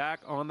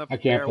 Back on the I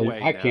can't believe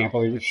fairway now.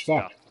 it's Good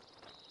stuck. stuff.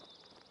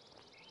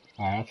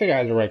 I think I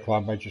had the right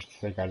club. I just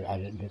think I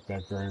didn't hit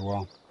that very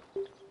well.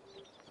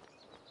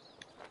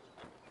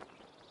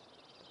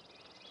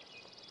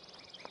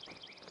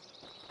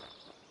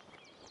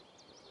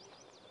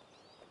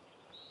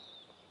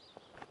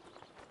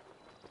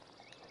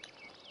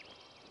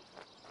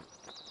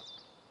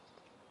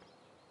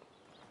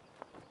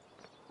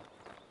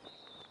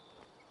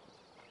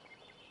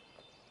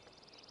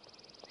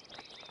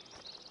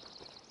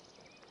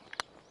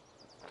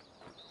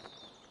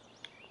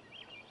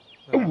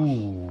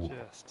 Ooh.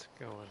 Just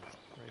going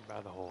right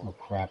by the hole. Oh,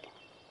 crap.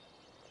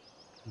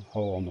 The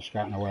hole almost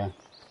got in the way.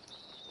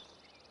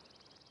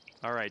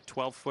 All right,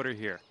 12-footer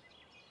here.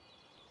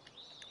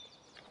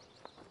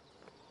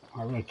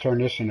 I'm going to turn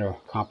this into a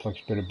complex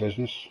bit of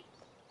business.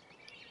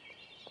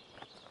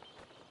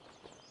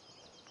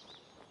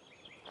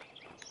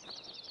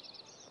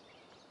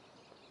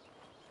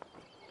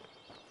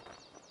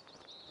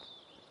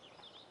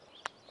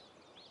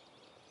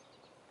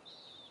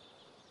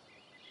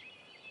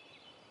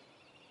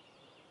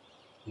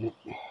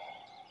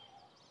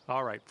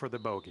 All right, for the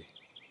bogey.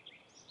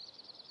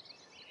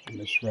 I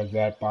misread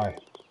that by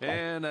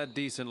And a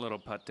decent little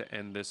putt to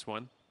end this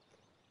one.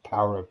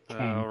 power of 10.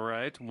 All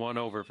right, 1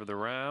 over for the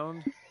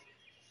round.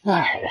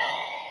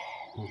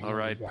 All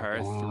right,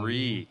 par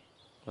 3.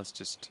 Let's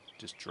just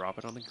drop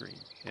it on the green,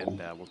 and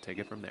we'll take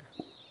it from there.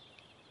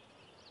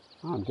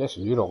 I'm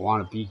guessing you don't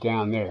want to be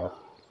down there.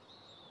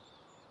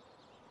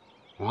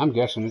 And I'm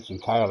guessing it's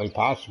entirely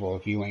possible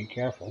if you ain't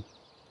careful.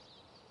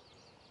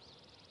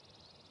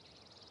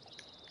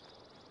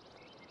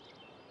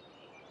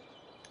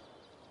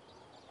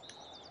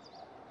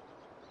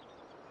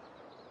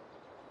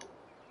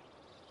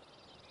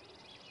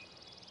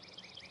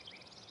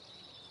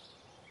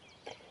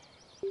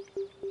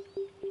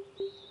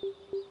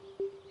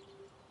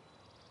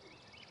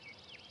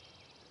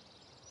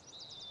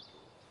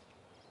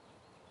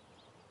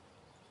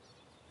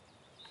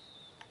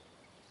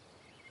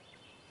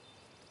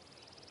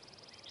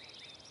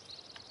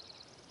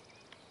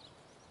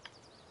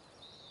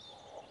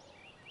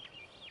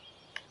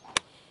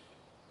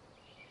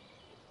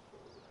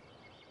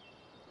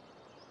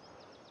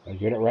 Did I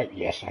get it right?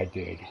 Yes, I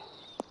did.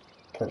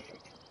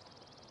 Perfect.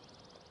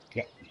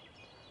 Yep.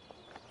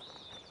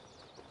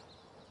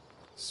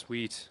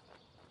 Sweet.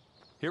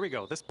 Here we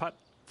go. This putt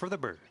for the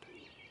bird.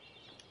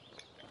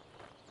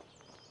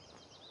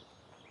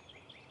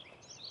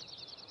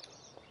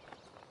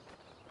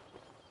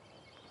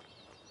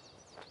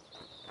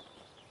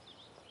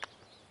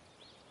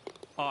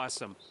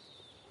 Awesome.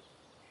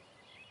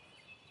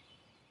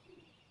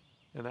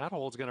 And that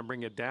hole's going to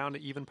bring it down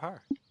to even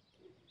par.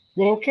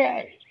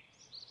 Okay.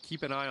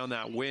 Keep an eye on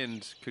that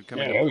wind. Could come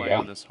Yeah, into there we play go.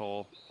 on this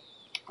hole.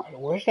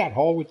 Where's that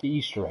hole with the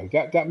Easter egg?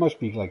 That must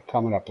be like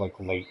coming up like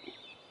late.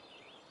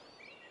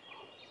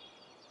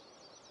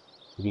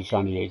 Maybe it's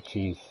on the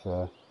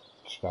 18th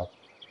stuff.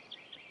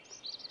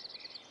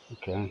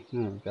 Okay.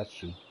 Yeah, we got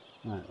some.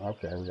 All right,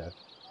 okay, we got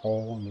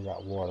hole and we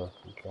got water.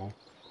 Okay.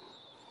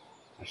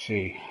 I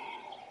see.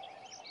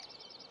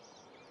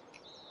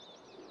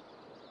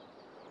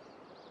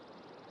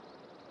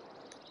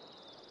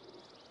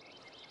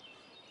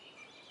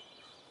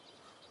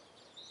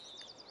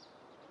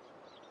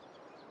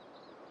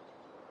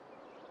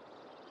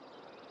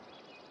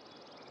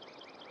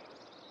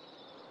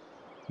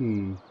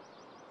 Hmm.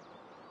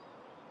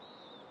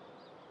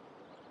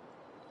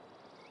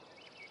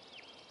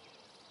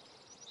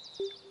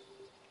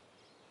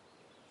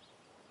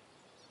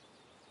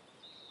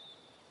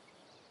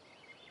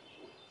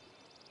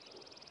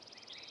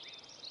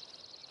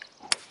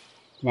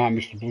 Come on,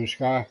 Mr. Blue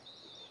Sky.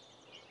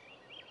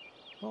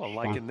 Oh,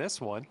 like in this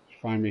one.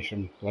 Find me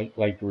some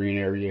light green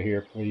area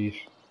here, please.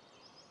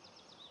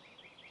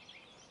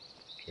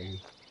 Okay.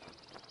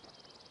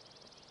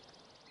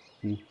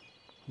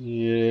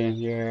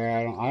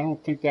 Yeah. I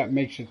don't think that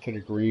makes it to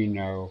the green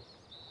though.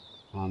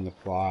 On the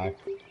fly.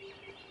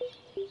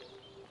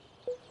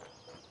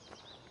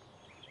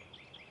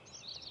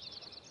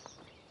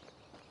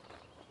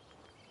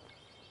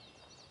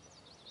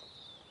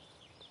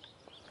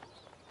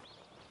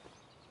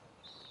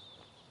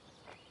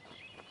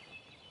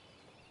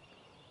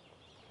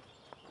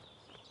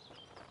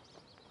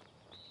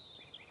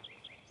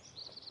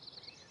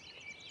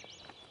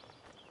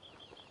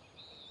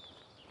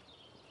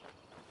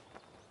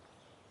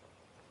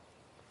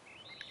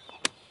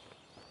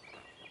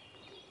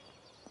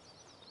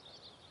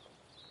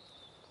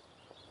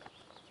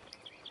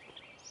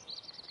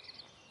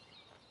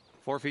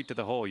 Four feet to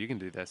the hole. You can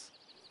do this.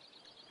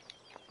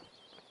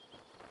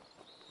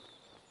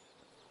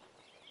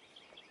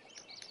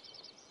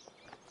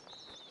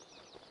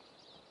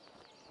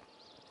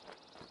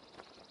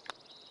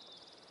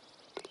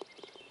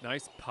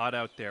 Nice putt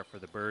out there for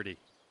the birdie.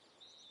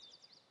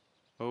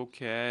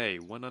 Okay,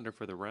 1 under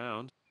for the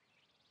round.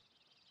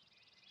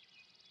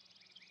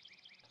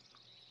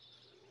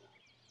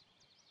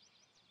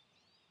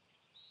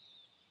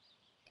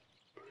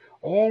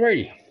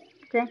 Alrighty.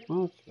 Okay.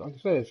 Well, like I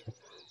said,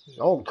 it's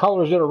all the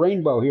colors of the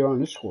rainbow here on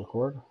this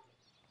scoreboard.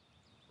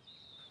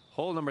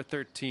 Hole number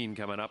 13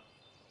 coming up.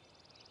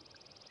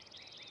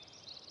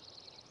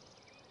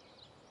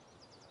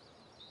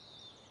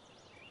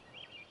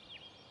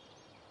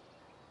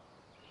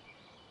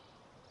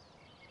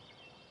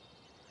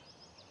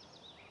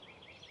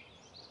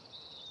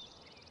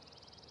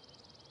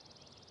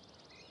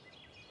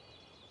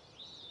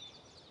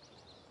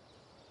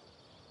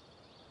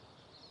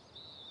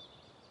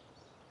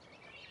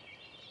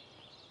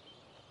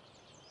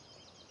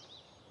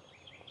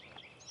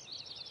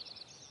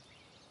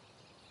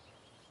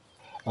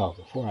 Oh,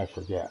 before I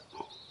forget,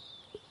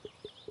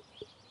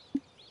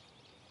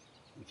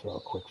 throw a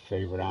quick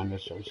favorite on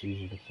this so it's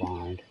easy to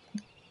find.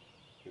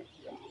 There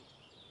we go.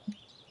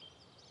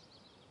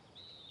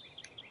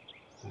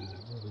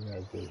 What do we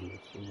gotta do here?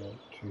 So we got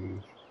two.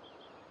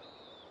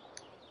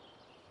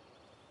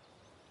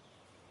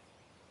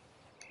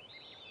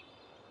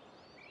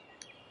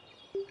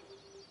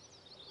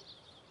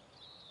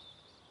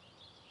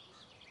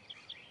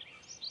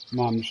 Come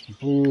on, Mr.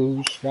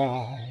 Blue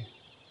Sky.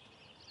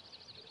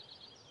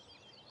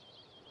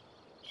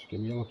 Just give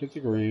me a look at the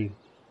green.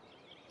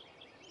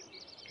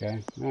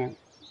 Okay, alright.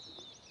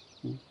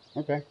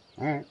 Okay,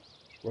 alright.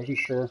 Wasn't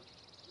sure.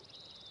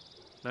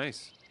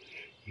 Nice.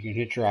 You can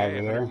hit Okay,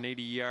 driver there.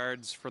 180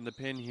 yards from the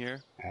pin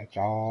here. That's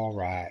all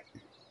right.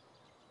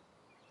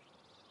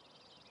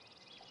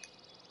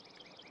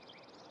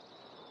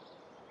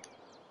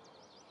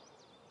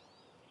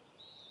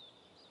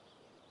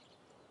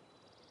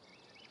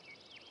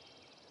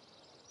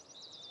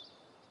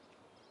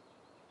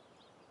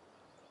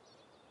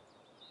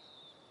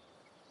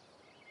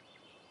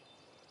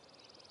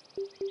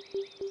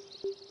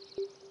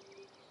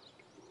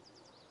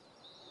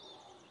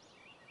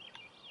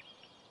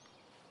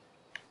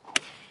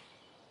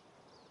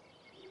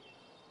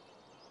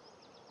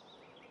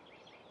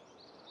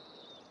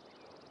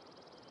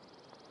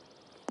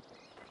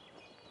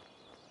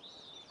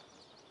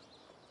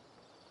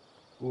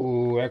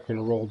 Ooh, that could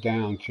have rolled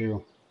down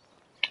too.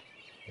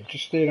 If it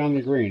just stayed on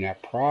the green,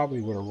 that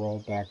probably would have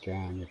rolled back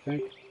down, you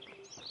think?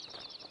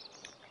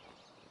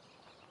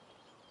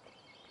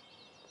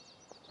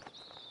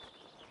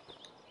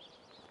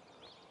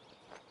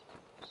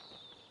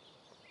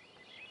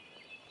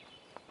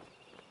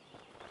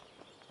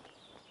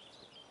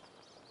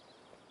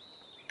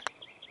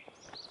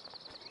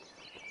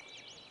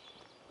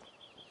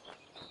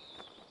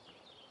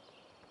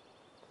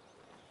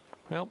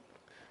 Well,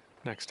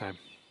 next time.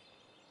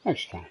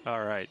 Next time.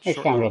 All right. Next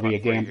Short time little it'll be a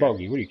putt for you damn here.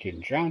 bogey. What are you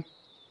kidding, John?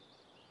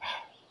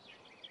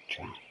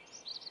 John.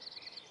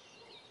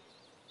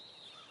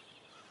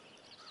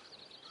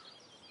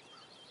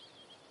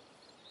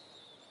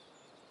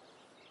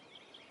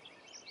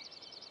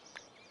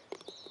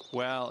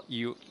 Well,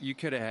 you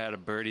could have had a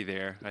birdie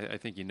there. I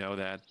think you know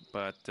that.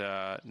 But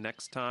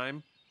next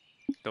time,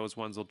 those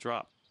ones will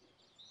drop.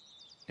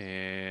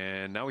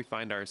 And now we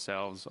find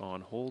ourselves on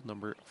hole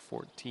number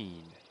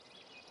 14.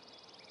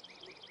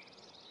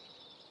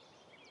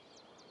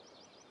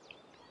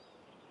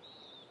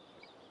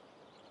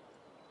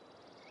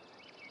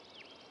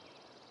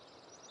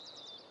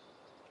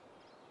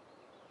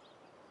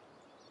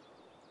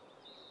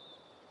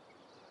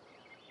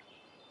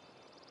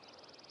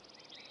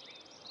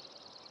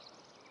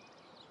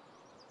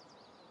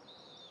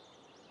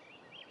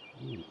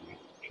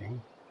 Okay.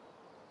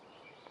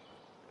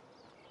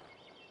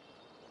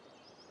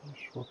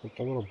 Let's work with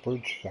the little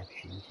bridge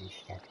sections and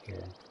stuff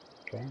there.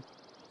 Okay.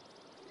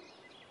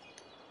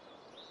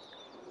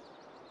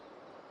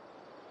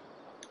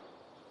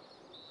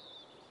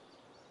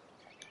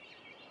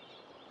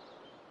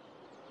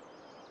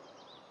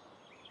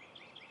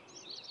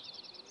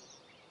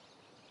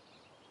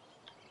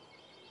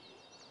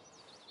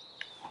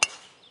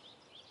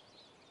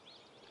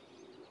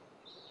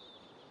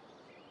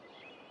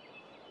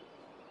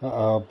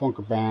 Uh-oh,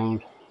 bunker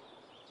bound.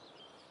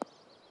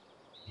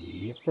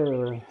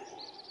 Yipper.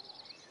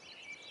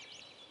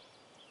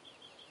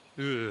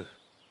 Ugh.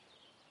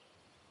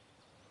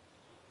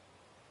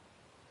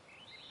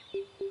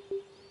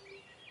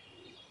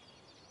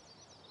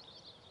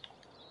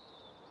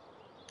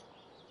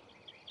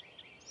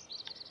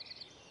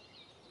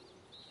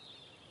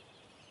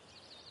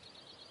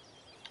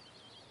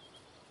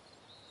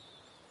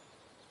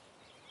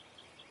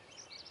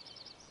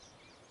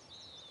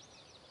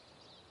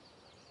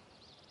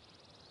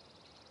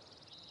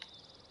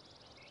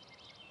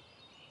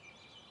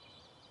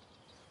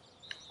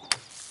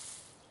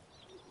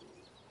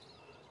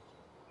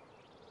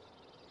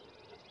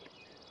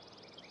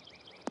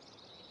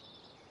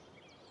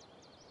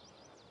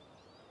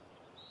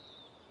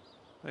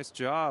 Nice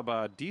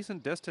job.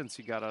 Decent distance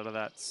you got out of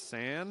that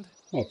sand.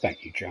 Well,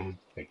 thank you, John.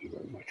 Thank you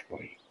very much,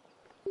 buddy.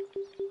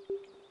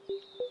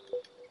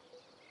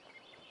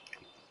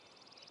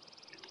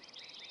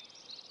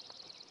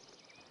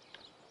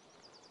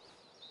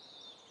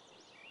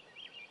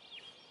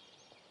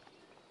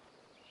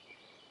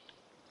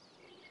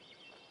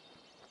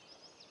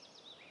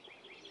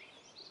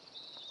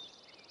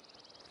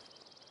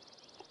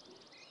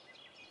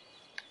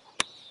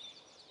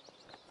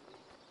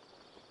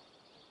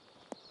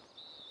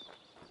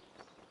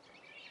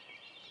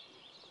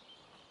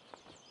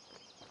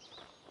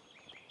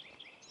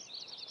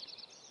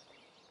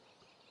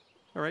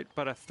 All right,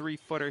 but a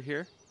 3-footer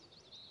here.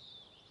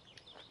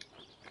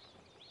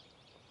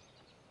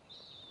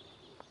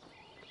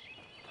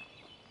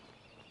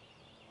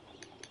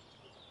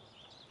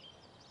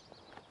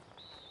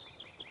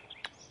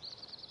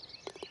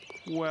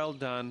 Well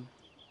done.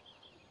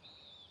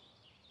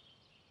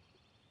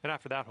 And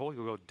after that hole,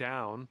 you'll go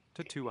down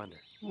to 2 under.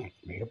 I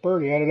made a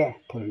birdie out of that.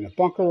 Put it in the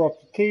bunker off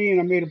the tee,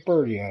 and I made a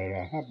birdie out of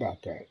that. How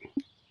about that?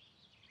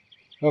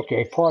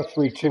 Okay, par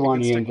 3, See if 2 you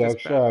on can the stick this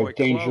index. bad boy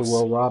Danger, close.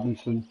 Will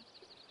Robinson.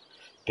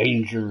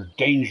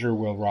 Danger,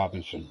 Will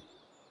Robinson.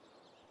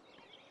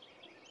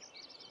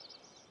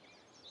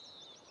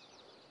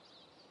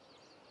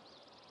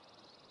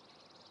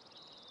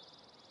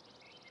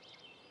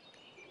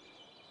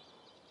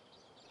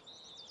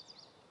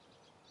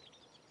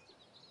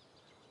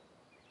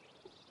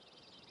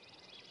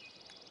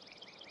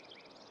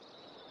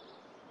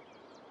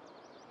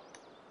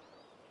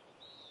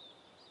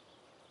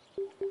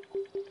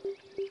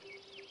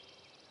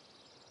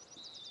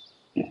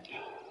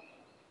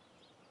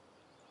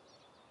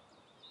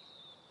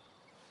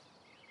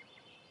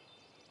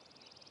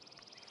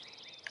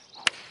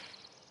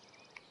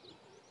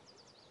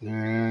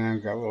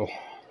 And got a little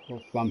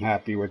thumb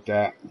happy with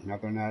that. Other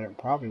than that, it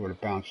probably would have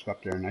bounced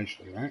up there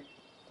nicely, right?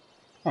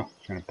 Oh,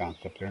 it's going to bounce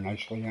up there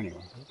nicely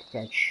anyway. Look at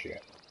that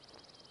shit.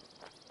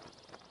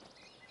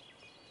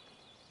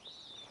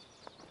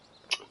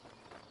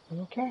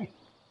 Okay.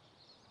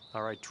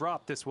 All right,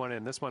 drop this one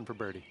in. This one for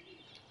birdie.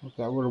 Well,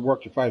 that would have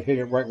worked if I hit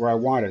it right where I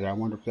wanted. I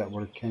wonder if that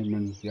would have came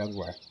in the other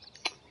way.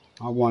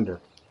 I wonder.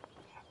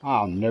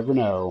 I'll never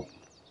know.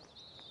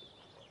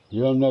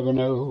 You'll never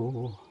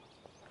know.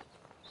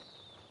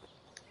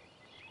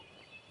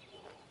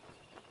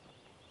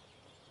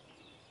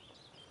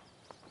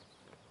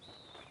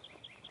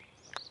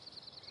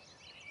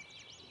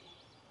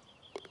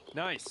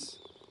 Nice.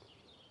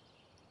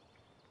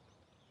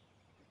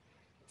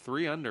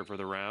 3 under for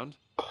the round.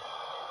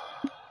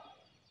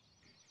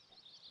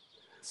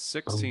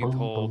 16th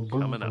hole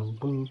coming up.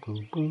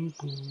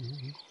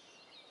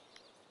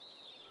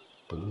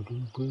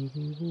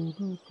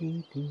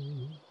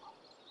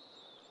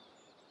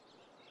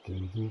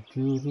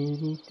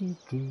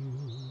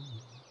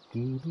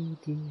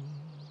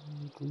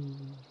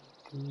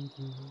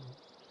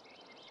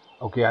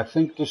 Okay, I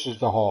think this is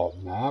the hole.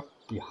 Now,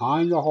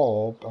 behind the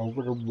hole,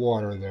 over the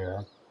water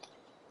there,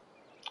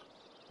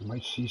 you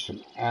might see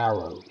some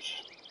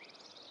arrows.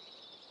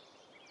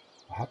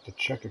 I'll have to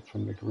check it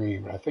from the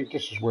green, but I think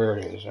this is where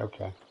it is.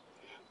 Okay.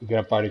 We get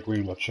up by the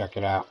green, we'll check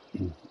it out.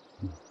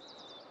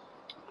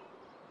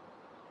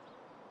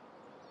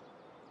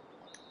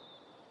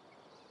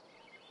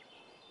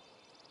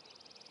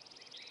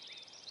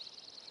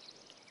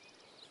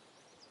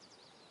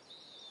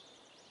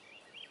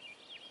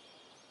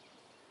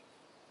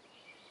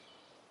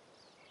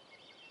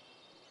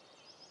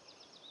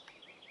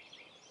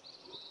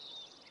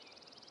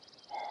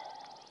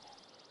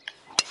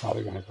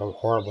 Probably going to go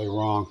horribly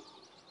wrong.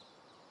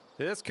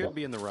 This could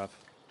be in the rough.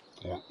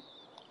 Yeah.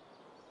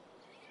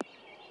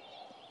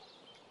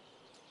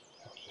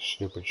 That was a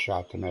stupid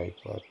shot to make,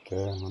 but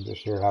I'm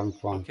just here having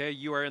fun. Okay,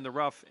 you are in the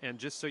rough, and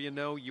just so you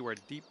know, you are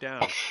deep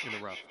down in the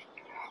rough.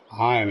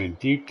 I am in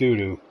deep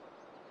doo-doo.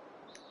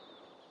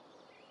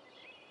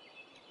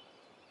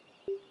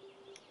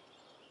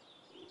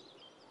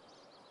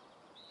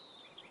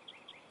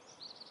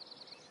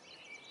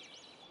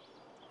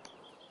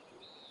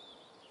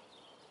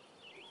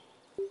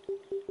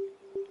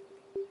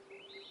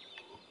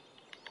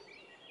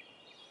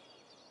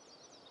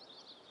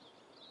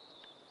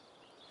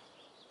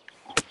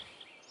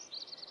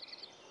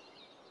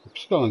 I'm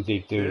still in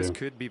deep doo-doo. This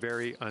could be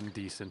very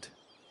undecent.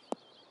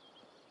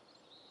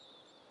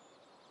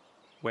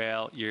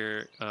 Well,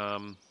 you're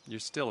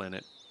still in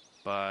it,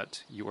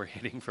 but you are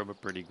hitting from a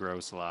pretty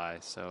gross lie,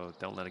 so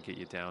don't let it get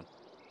you down.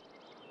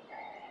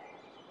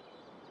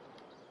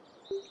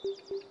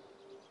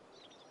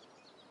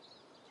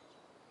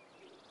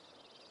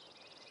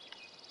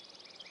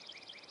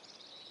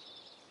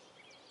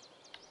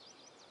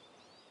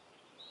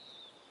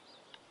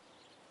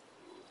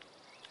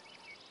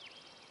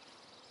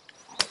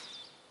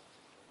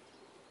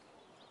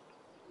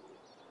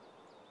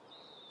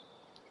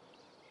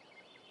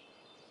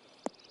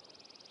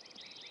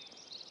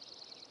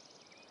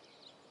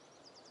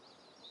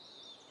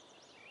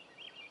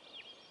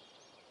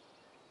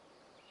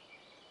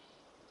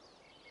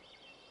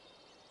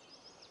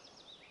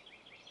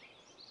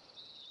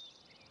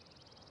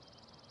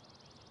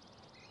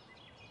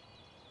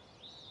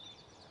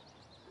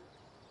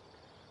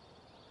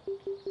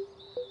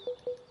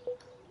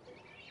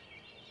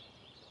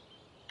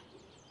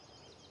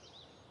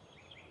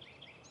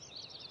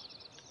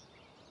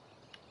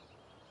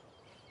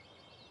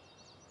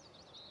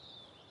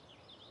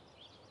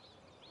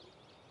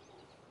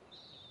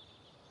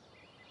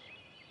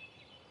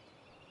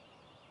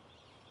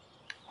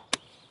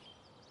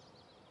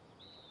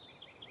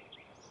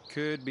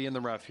 Could be in the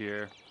rough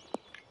here.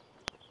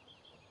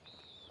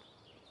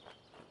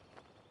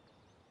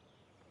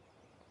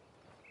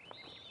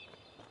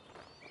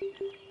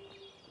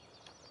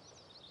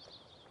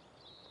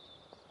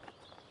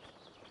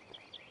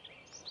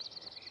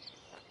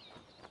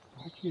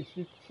 I can't see if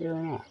it's there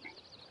or not.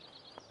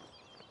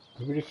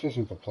 Maybe this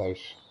isn't the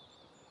place.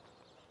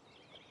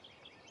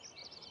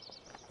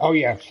 Oh,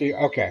 yeah, see,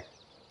 okay.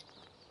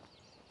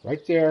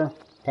 Right there,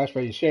 past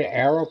where you see an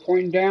arrow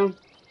pointing down?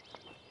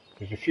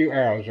 There's a few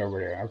arrows over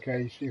there.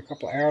 Okay, you see a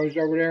couple arrows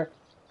over there?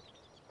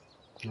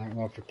 All right,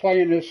 well, if you're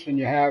playing this and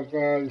you have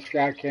the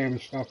scout cam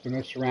and stuff to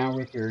mess around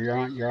with, or you're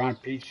on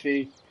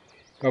PC,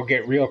 go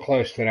get real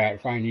close to that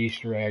and find the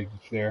Easter egg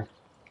that's there.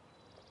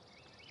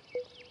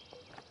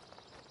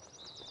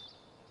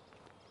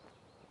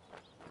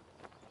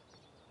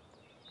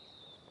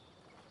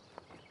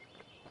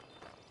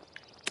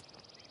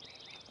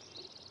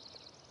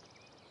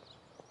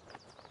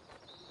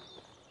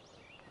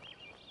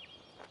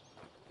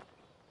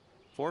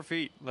 Four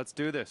feet. Let's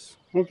do this.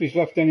 I don't know if he's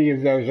left any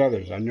of those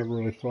others. I never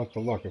really thought to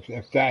look.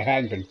 If that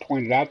hadn't been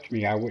pointed out to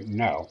me, I wouldn't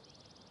know.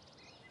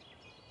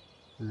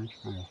 That's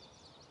kind of...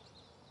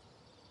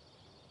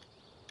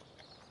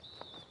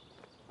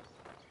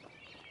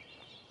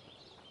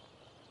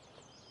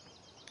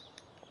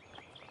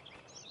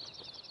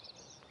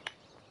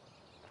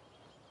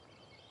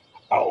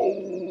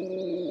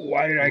 Oh,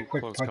 why did I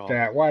quick Close put call.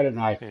 that? Why didn't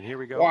I? And here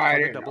we go Why for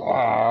the didn't? double bogey.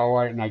 Oh,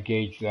 why didn't I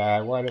gauge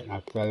that? Why didn't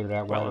I feather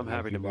that? Why Well, I'm didn't I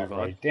happy do to that move on.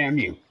 right? Damn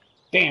you!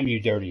 Damn you,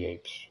 dirty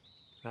apes!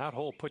 That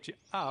hole puts you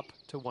up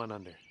to 1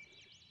 under.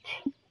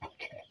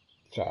 Okay,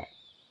 it's all right.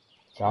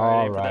 It's All right,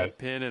 all aim for right. that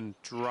pin and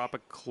drop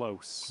it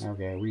close.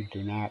 Okay, we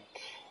do not.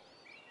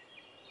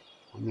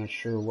 I'm not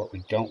sure what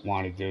we don't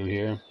want to do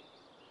here.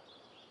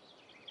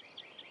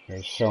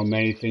 There's so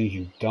many things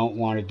you don't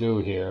want to do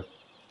here.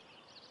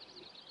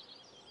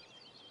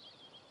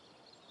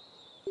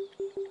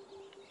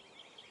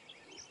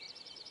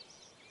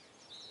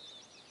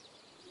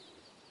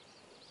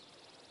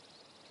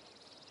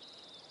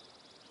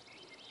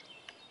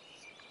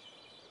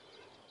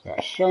 There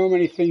are so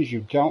many things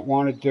you don't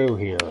want to do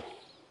here.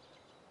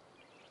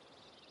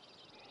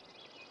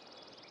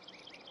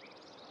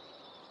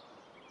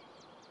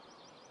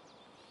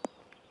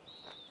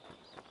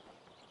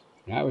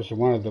 That was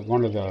one of the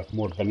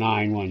more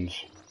benign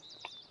ones.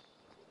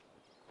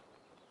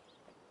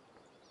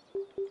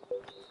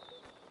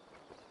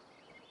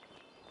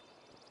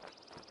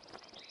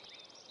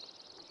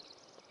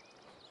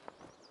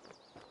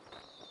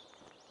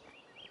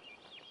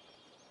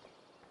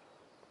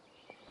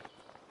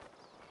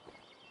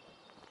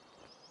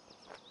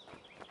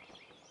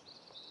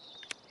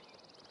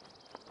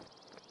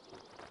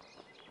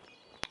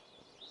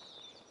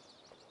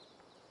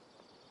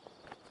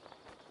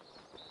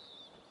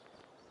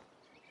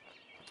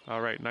 All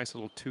right, nice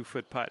little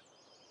 2-foot putt.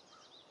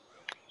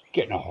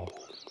 Get in a hole.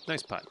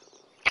 Nice putt.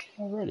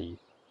 Already.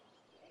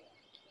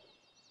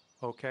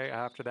 Okay,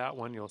 after that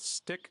one, you'll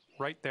stick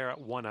right there at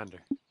 1 under.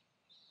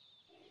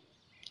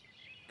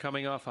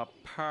 Coming off a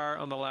par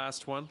on the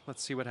last one.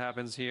 Let's see what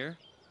happens here.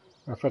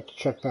 I have to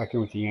check back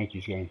in with the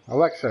Yankees game.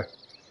 Alexa,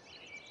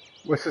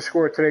 what's the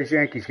score of today's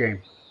Yankees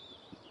game?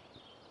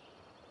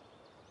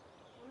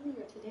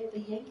 Earlier today, the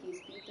Yankees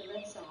beat the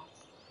Red Sox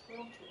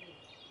 12-8.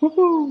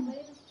 Woohoo! Play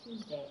this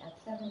Tuesday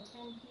at 7:10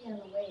 p.m.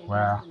 away in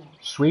Wow. Houston.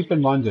 Sweep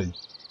in London.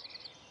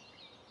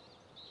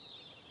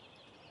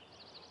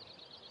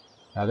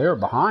 Now they were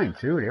behind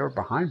too. They were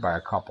behind by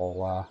a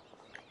couple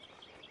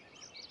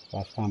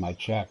last time I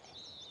checked.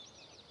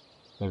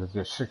 They were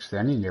the 6th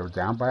inning. They were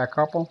down by a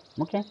couple.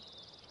 Okay.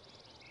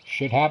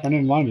 Shit happened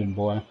in London,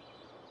 boy.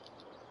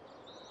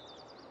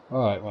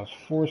 Alright, well, it's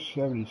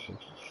 476.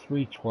 It's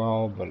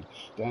 312, but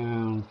it's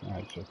down.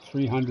 Alright, so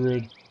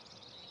 300.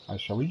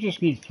 Alright, so we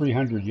just need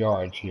 300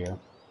 yards here.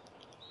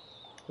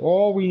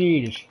 All we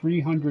need is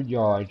 300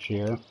 yards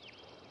here.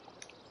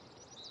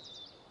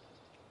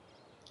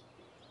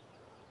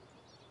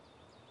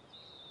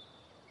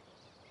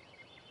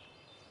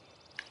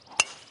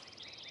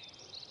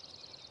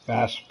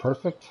 Fast,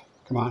 perfect.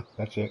 Come on,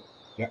 that's it.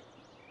 Yep.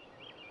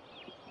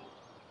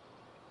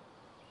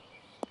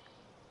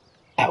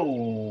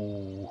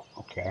 Ow!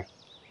 Okay.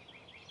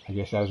 I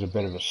guess that was a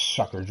bit of a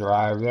sucker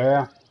drive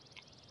there.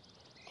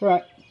 It's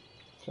alright.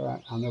 It's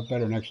alright. I'll know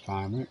better next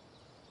time, right?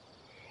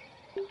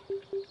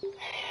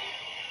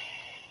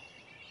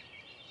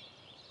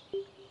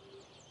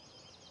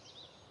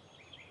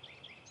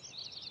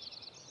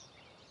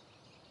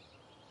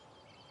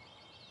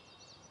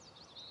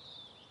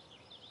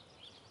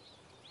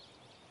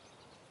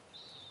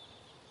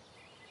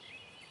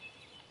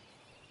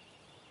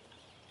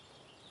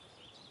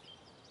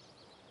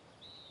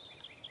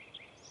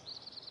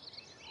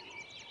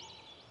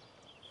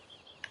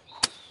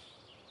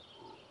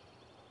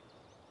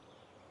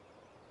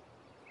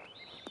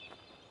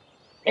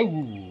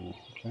 Oh,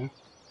 okay.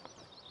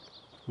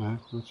 Alright,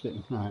 let's get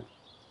alright.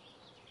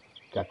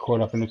 Got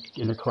caught up in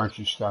the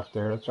crunchy stuff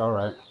there. That's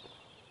alright.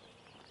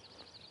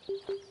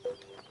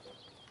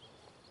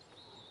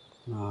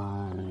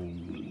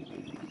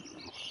 9,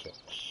 6,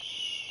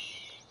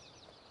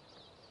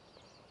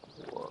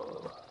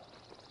 4,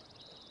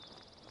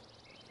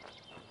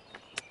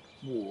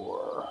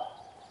 4.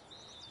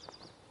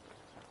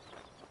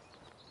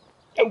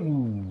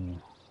 Oh.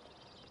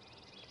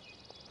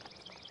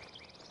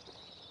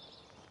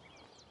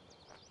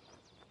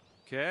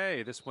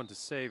 Okay, this one to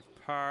save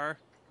par.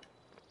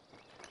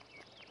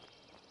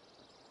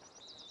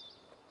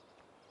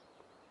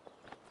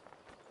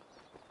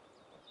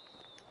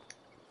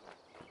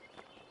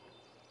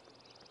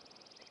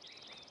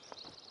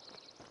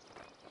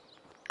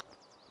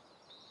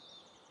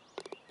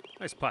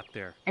 Nice putt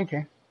there.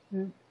 Okay.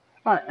 Yeah.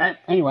 All right.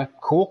 Anyway,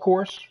 cool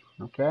course.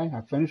 Okay,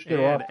 I finished it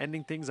off. And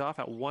ending things off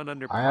at 1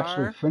 under I actually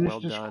par. Well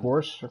finished this done.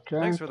 course. Okay,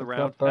 Thanks for the picked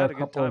round. up I a had a good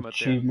couple of time out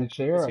there. achievements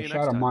We'll there. see I you shot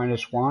next a time.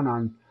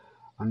 -1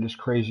 on this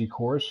crazy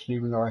course,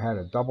 even though I had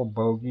a double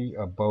bogey,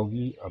 a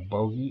bogey, a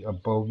bogey, a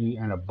bogey,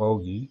 and a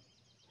bogey.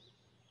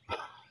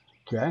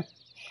 Okay,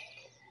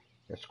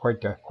 that's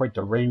quite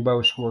the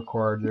rainbow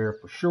scorecard there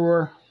for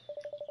sure.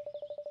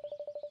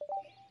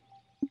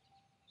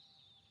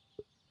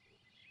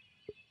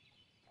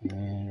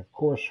 And of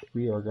course,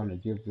 we are going to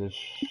give this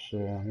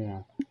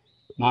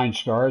 9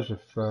 stars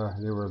if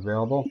they were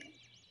available.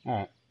 All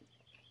right.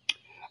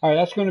 All right,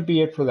 that's going to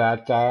be it for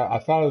that. I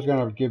thought I was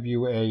going to give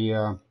you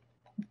a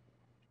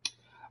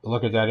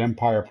look at that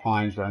Empire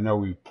Pines, but I know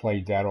we've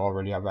played that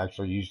already. I've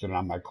actually used it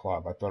on my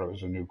club. I thought it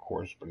was a new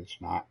course, but it's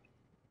not.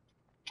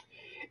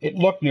 It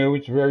looked new.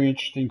 It's a very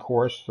interesting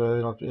course.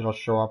 It'll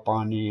show up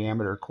on the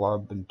Amateur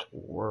Club and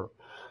Tour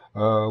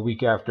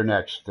week after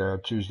next,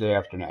 Tuesday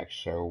after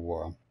next.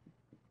 So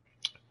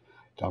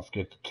don't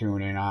forget to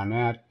tune in on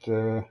that.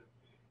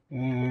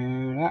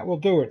 And that will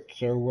do it.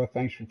 So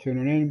thanks for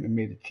tuning in. And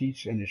may the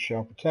teats and the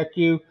shell protect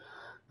you.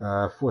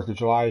 4th of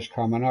July is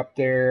coming up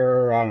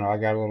there. I don't know. I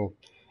got a little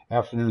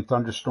afternoon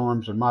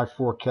thunderstorms in my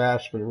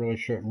forecast, but it really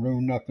shouldn't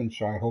ruin nothing.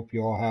 So I hope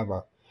you all have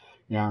a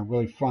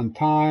really fun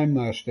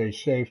time. Stay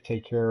safe.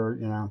 Take care.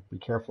 Be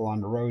careful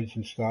on the roads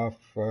and stuff.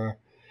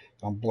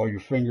 Don't blow your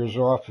fingers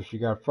off if you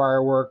got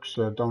fireworks.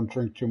 Don't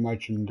drink too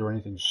much and do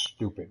anything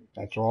stupid.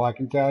 That's all I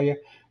can tell you.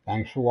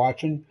 Thanks for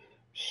watching.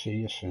 See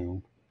you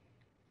soon.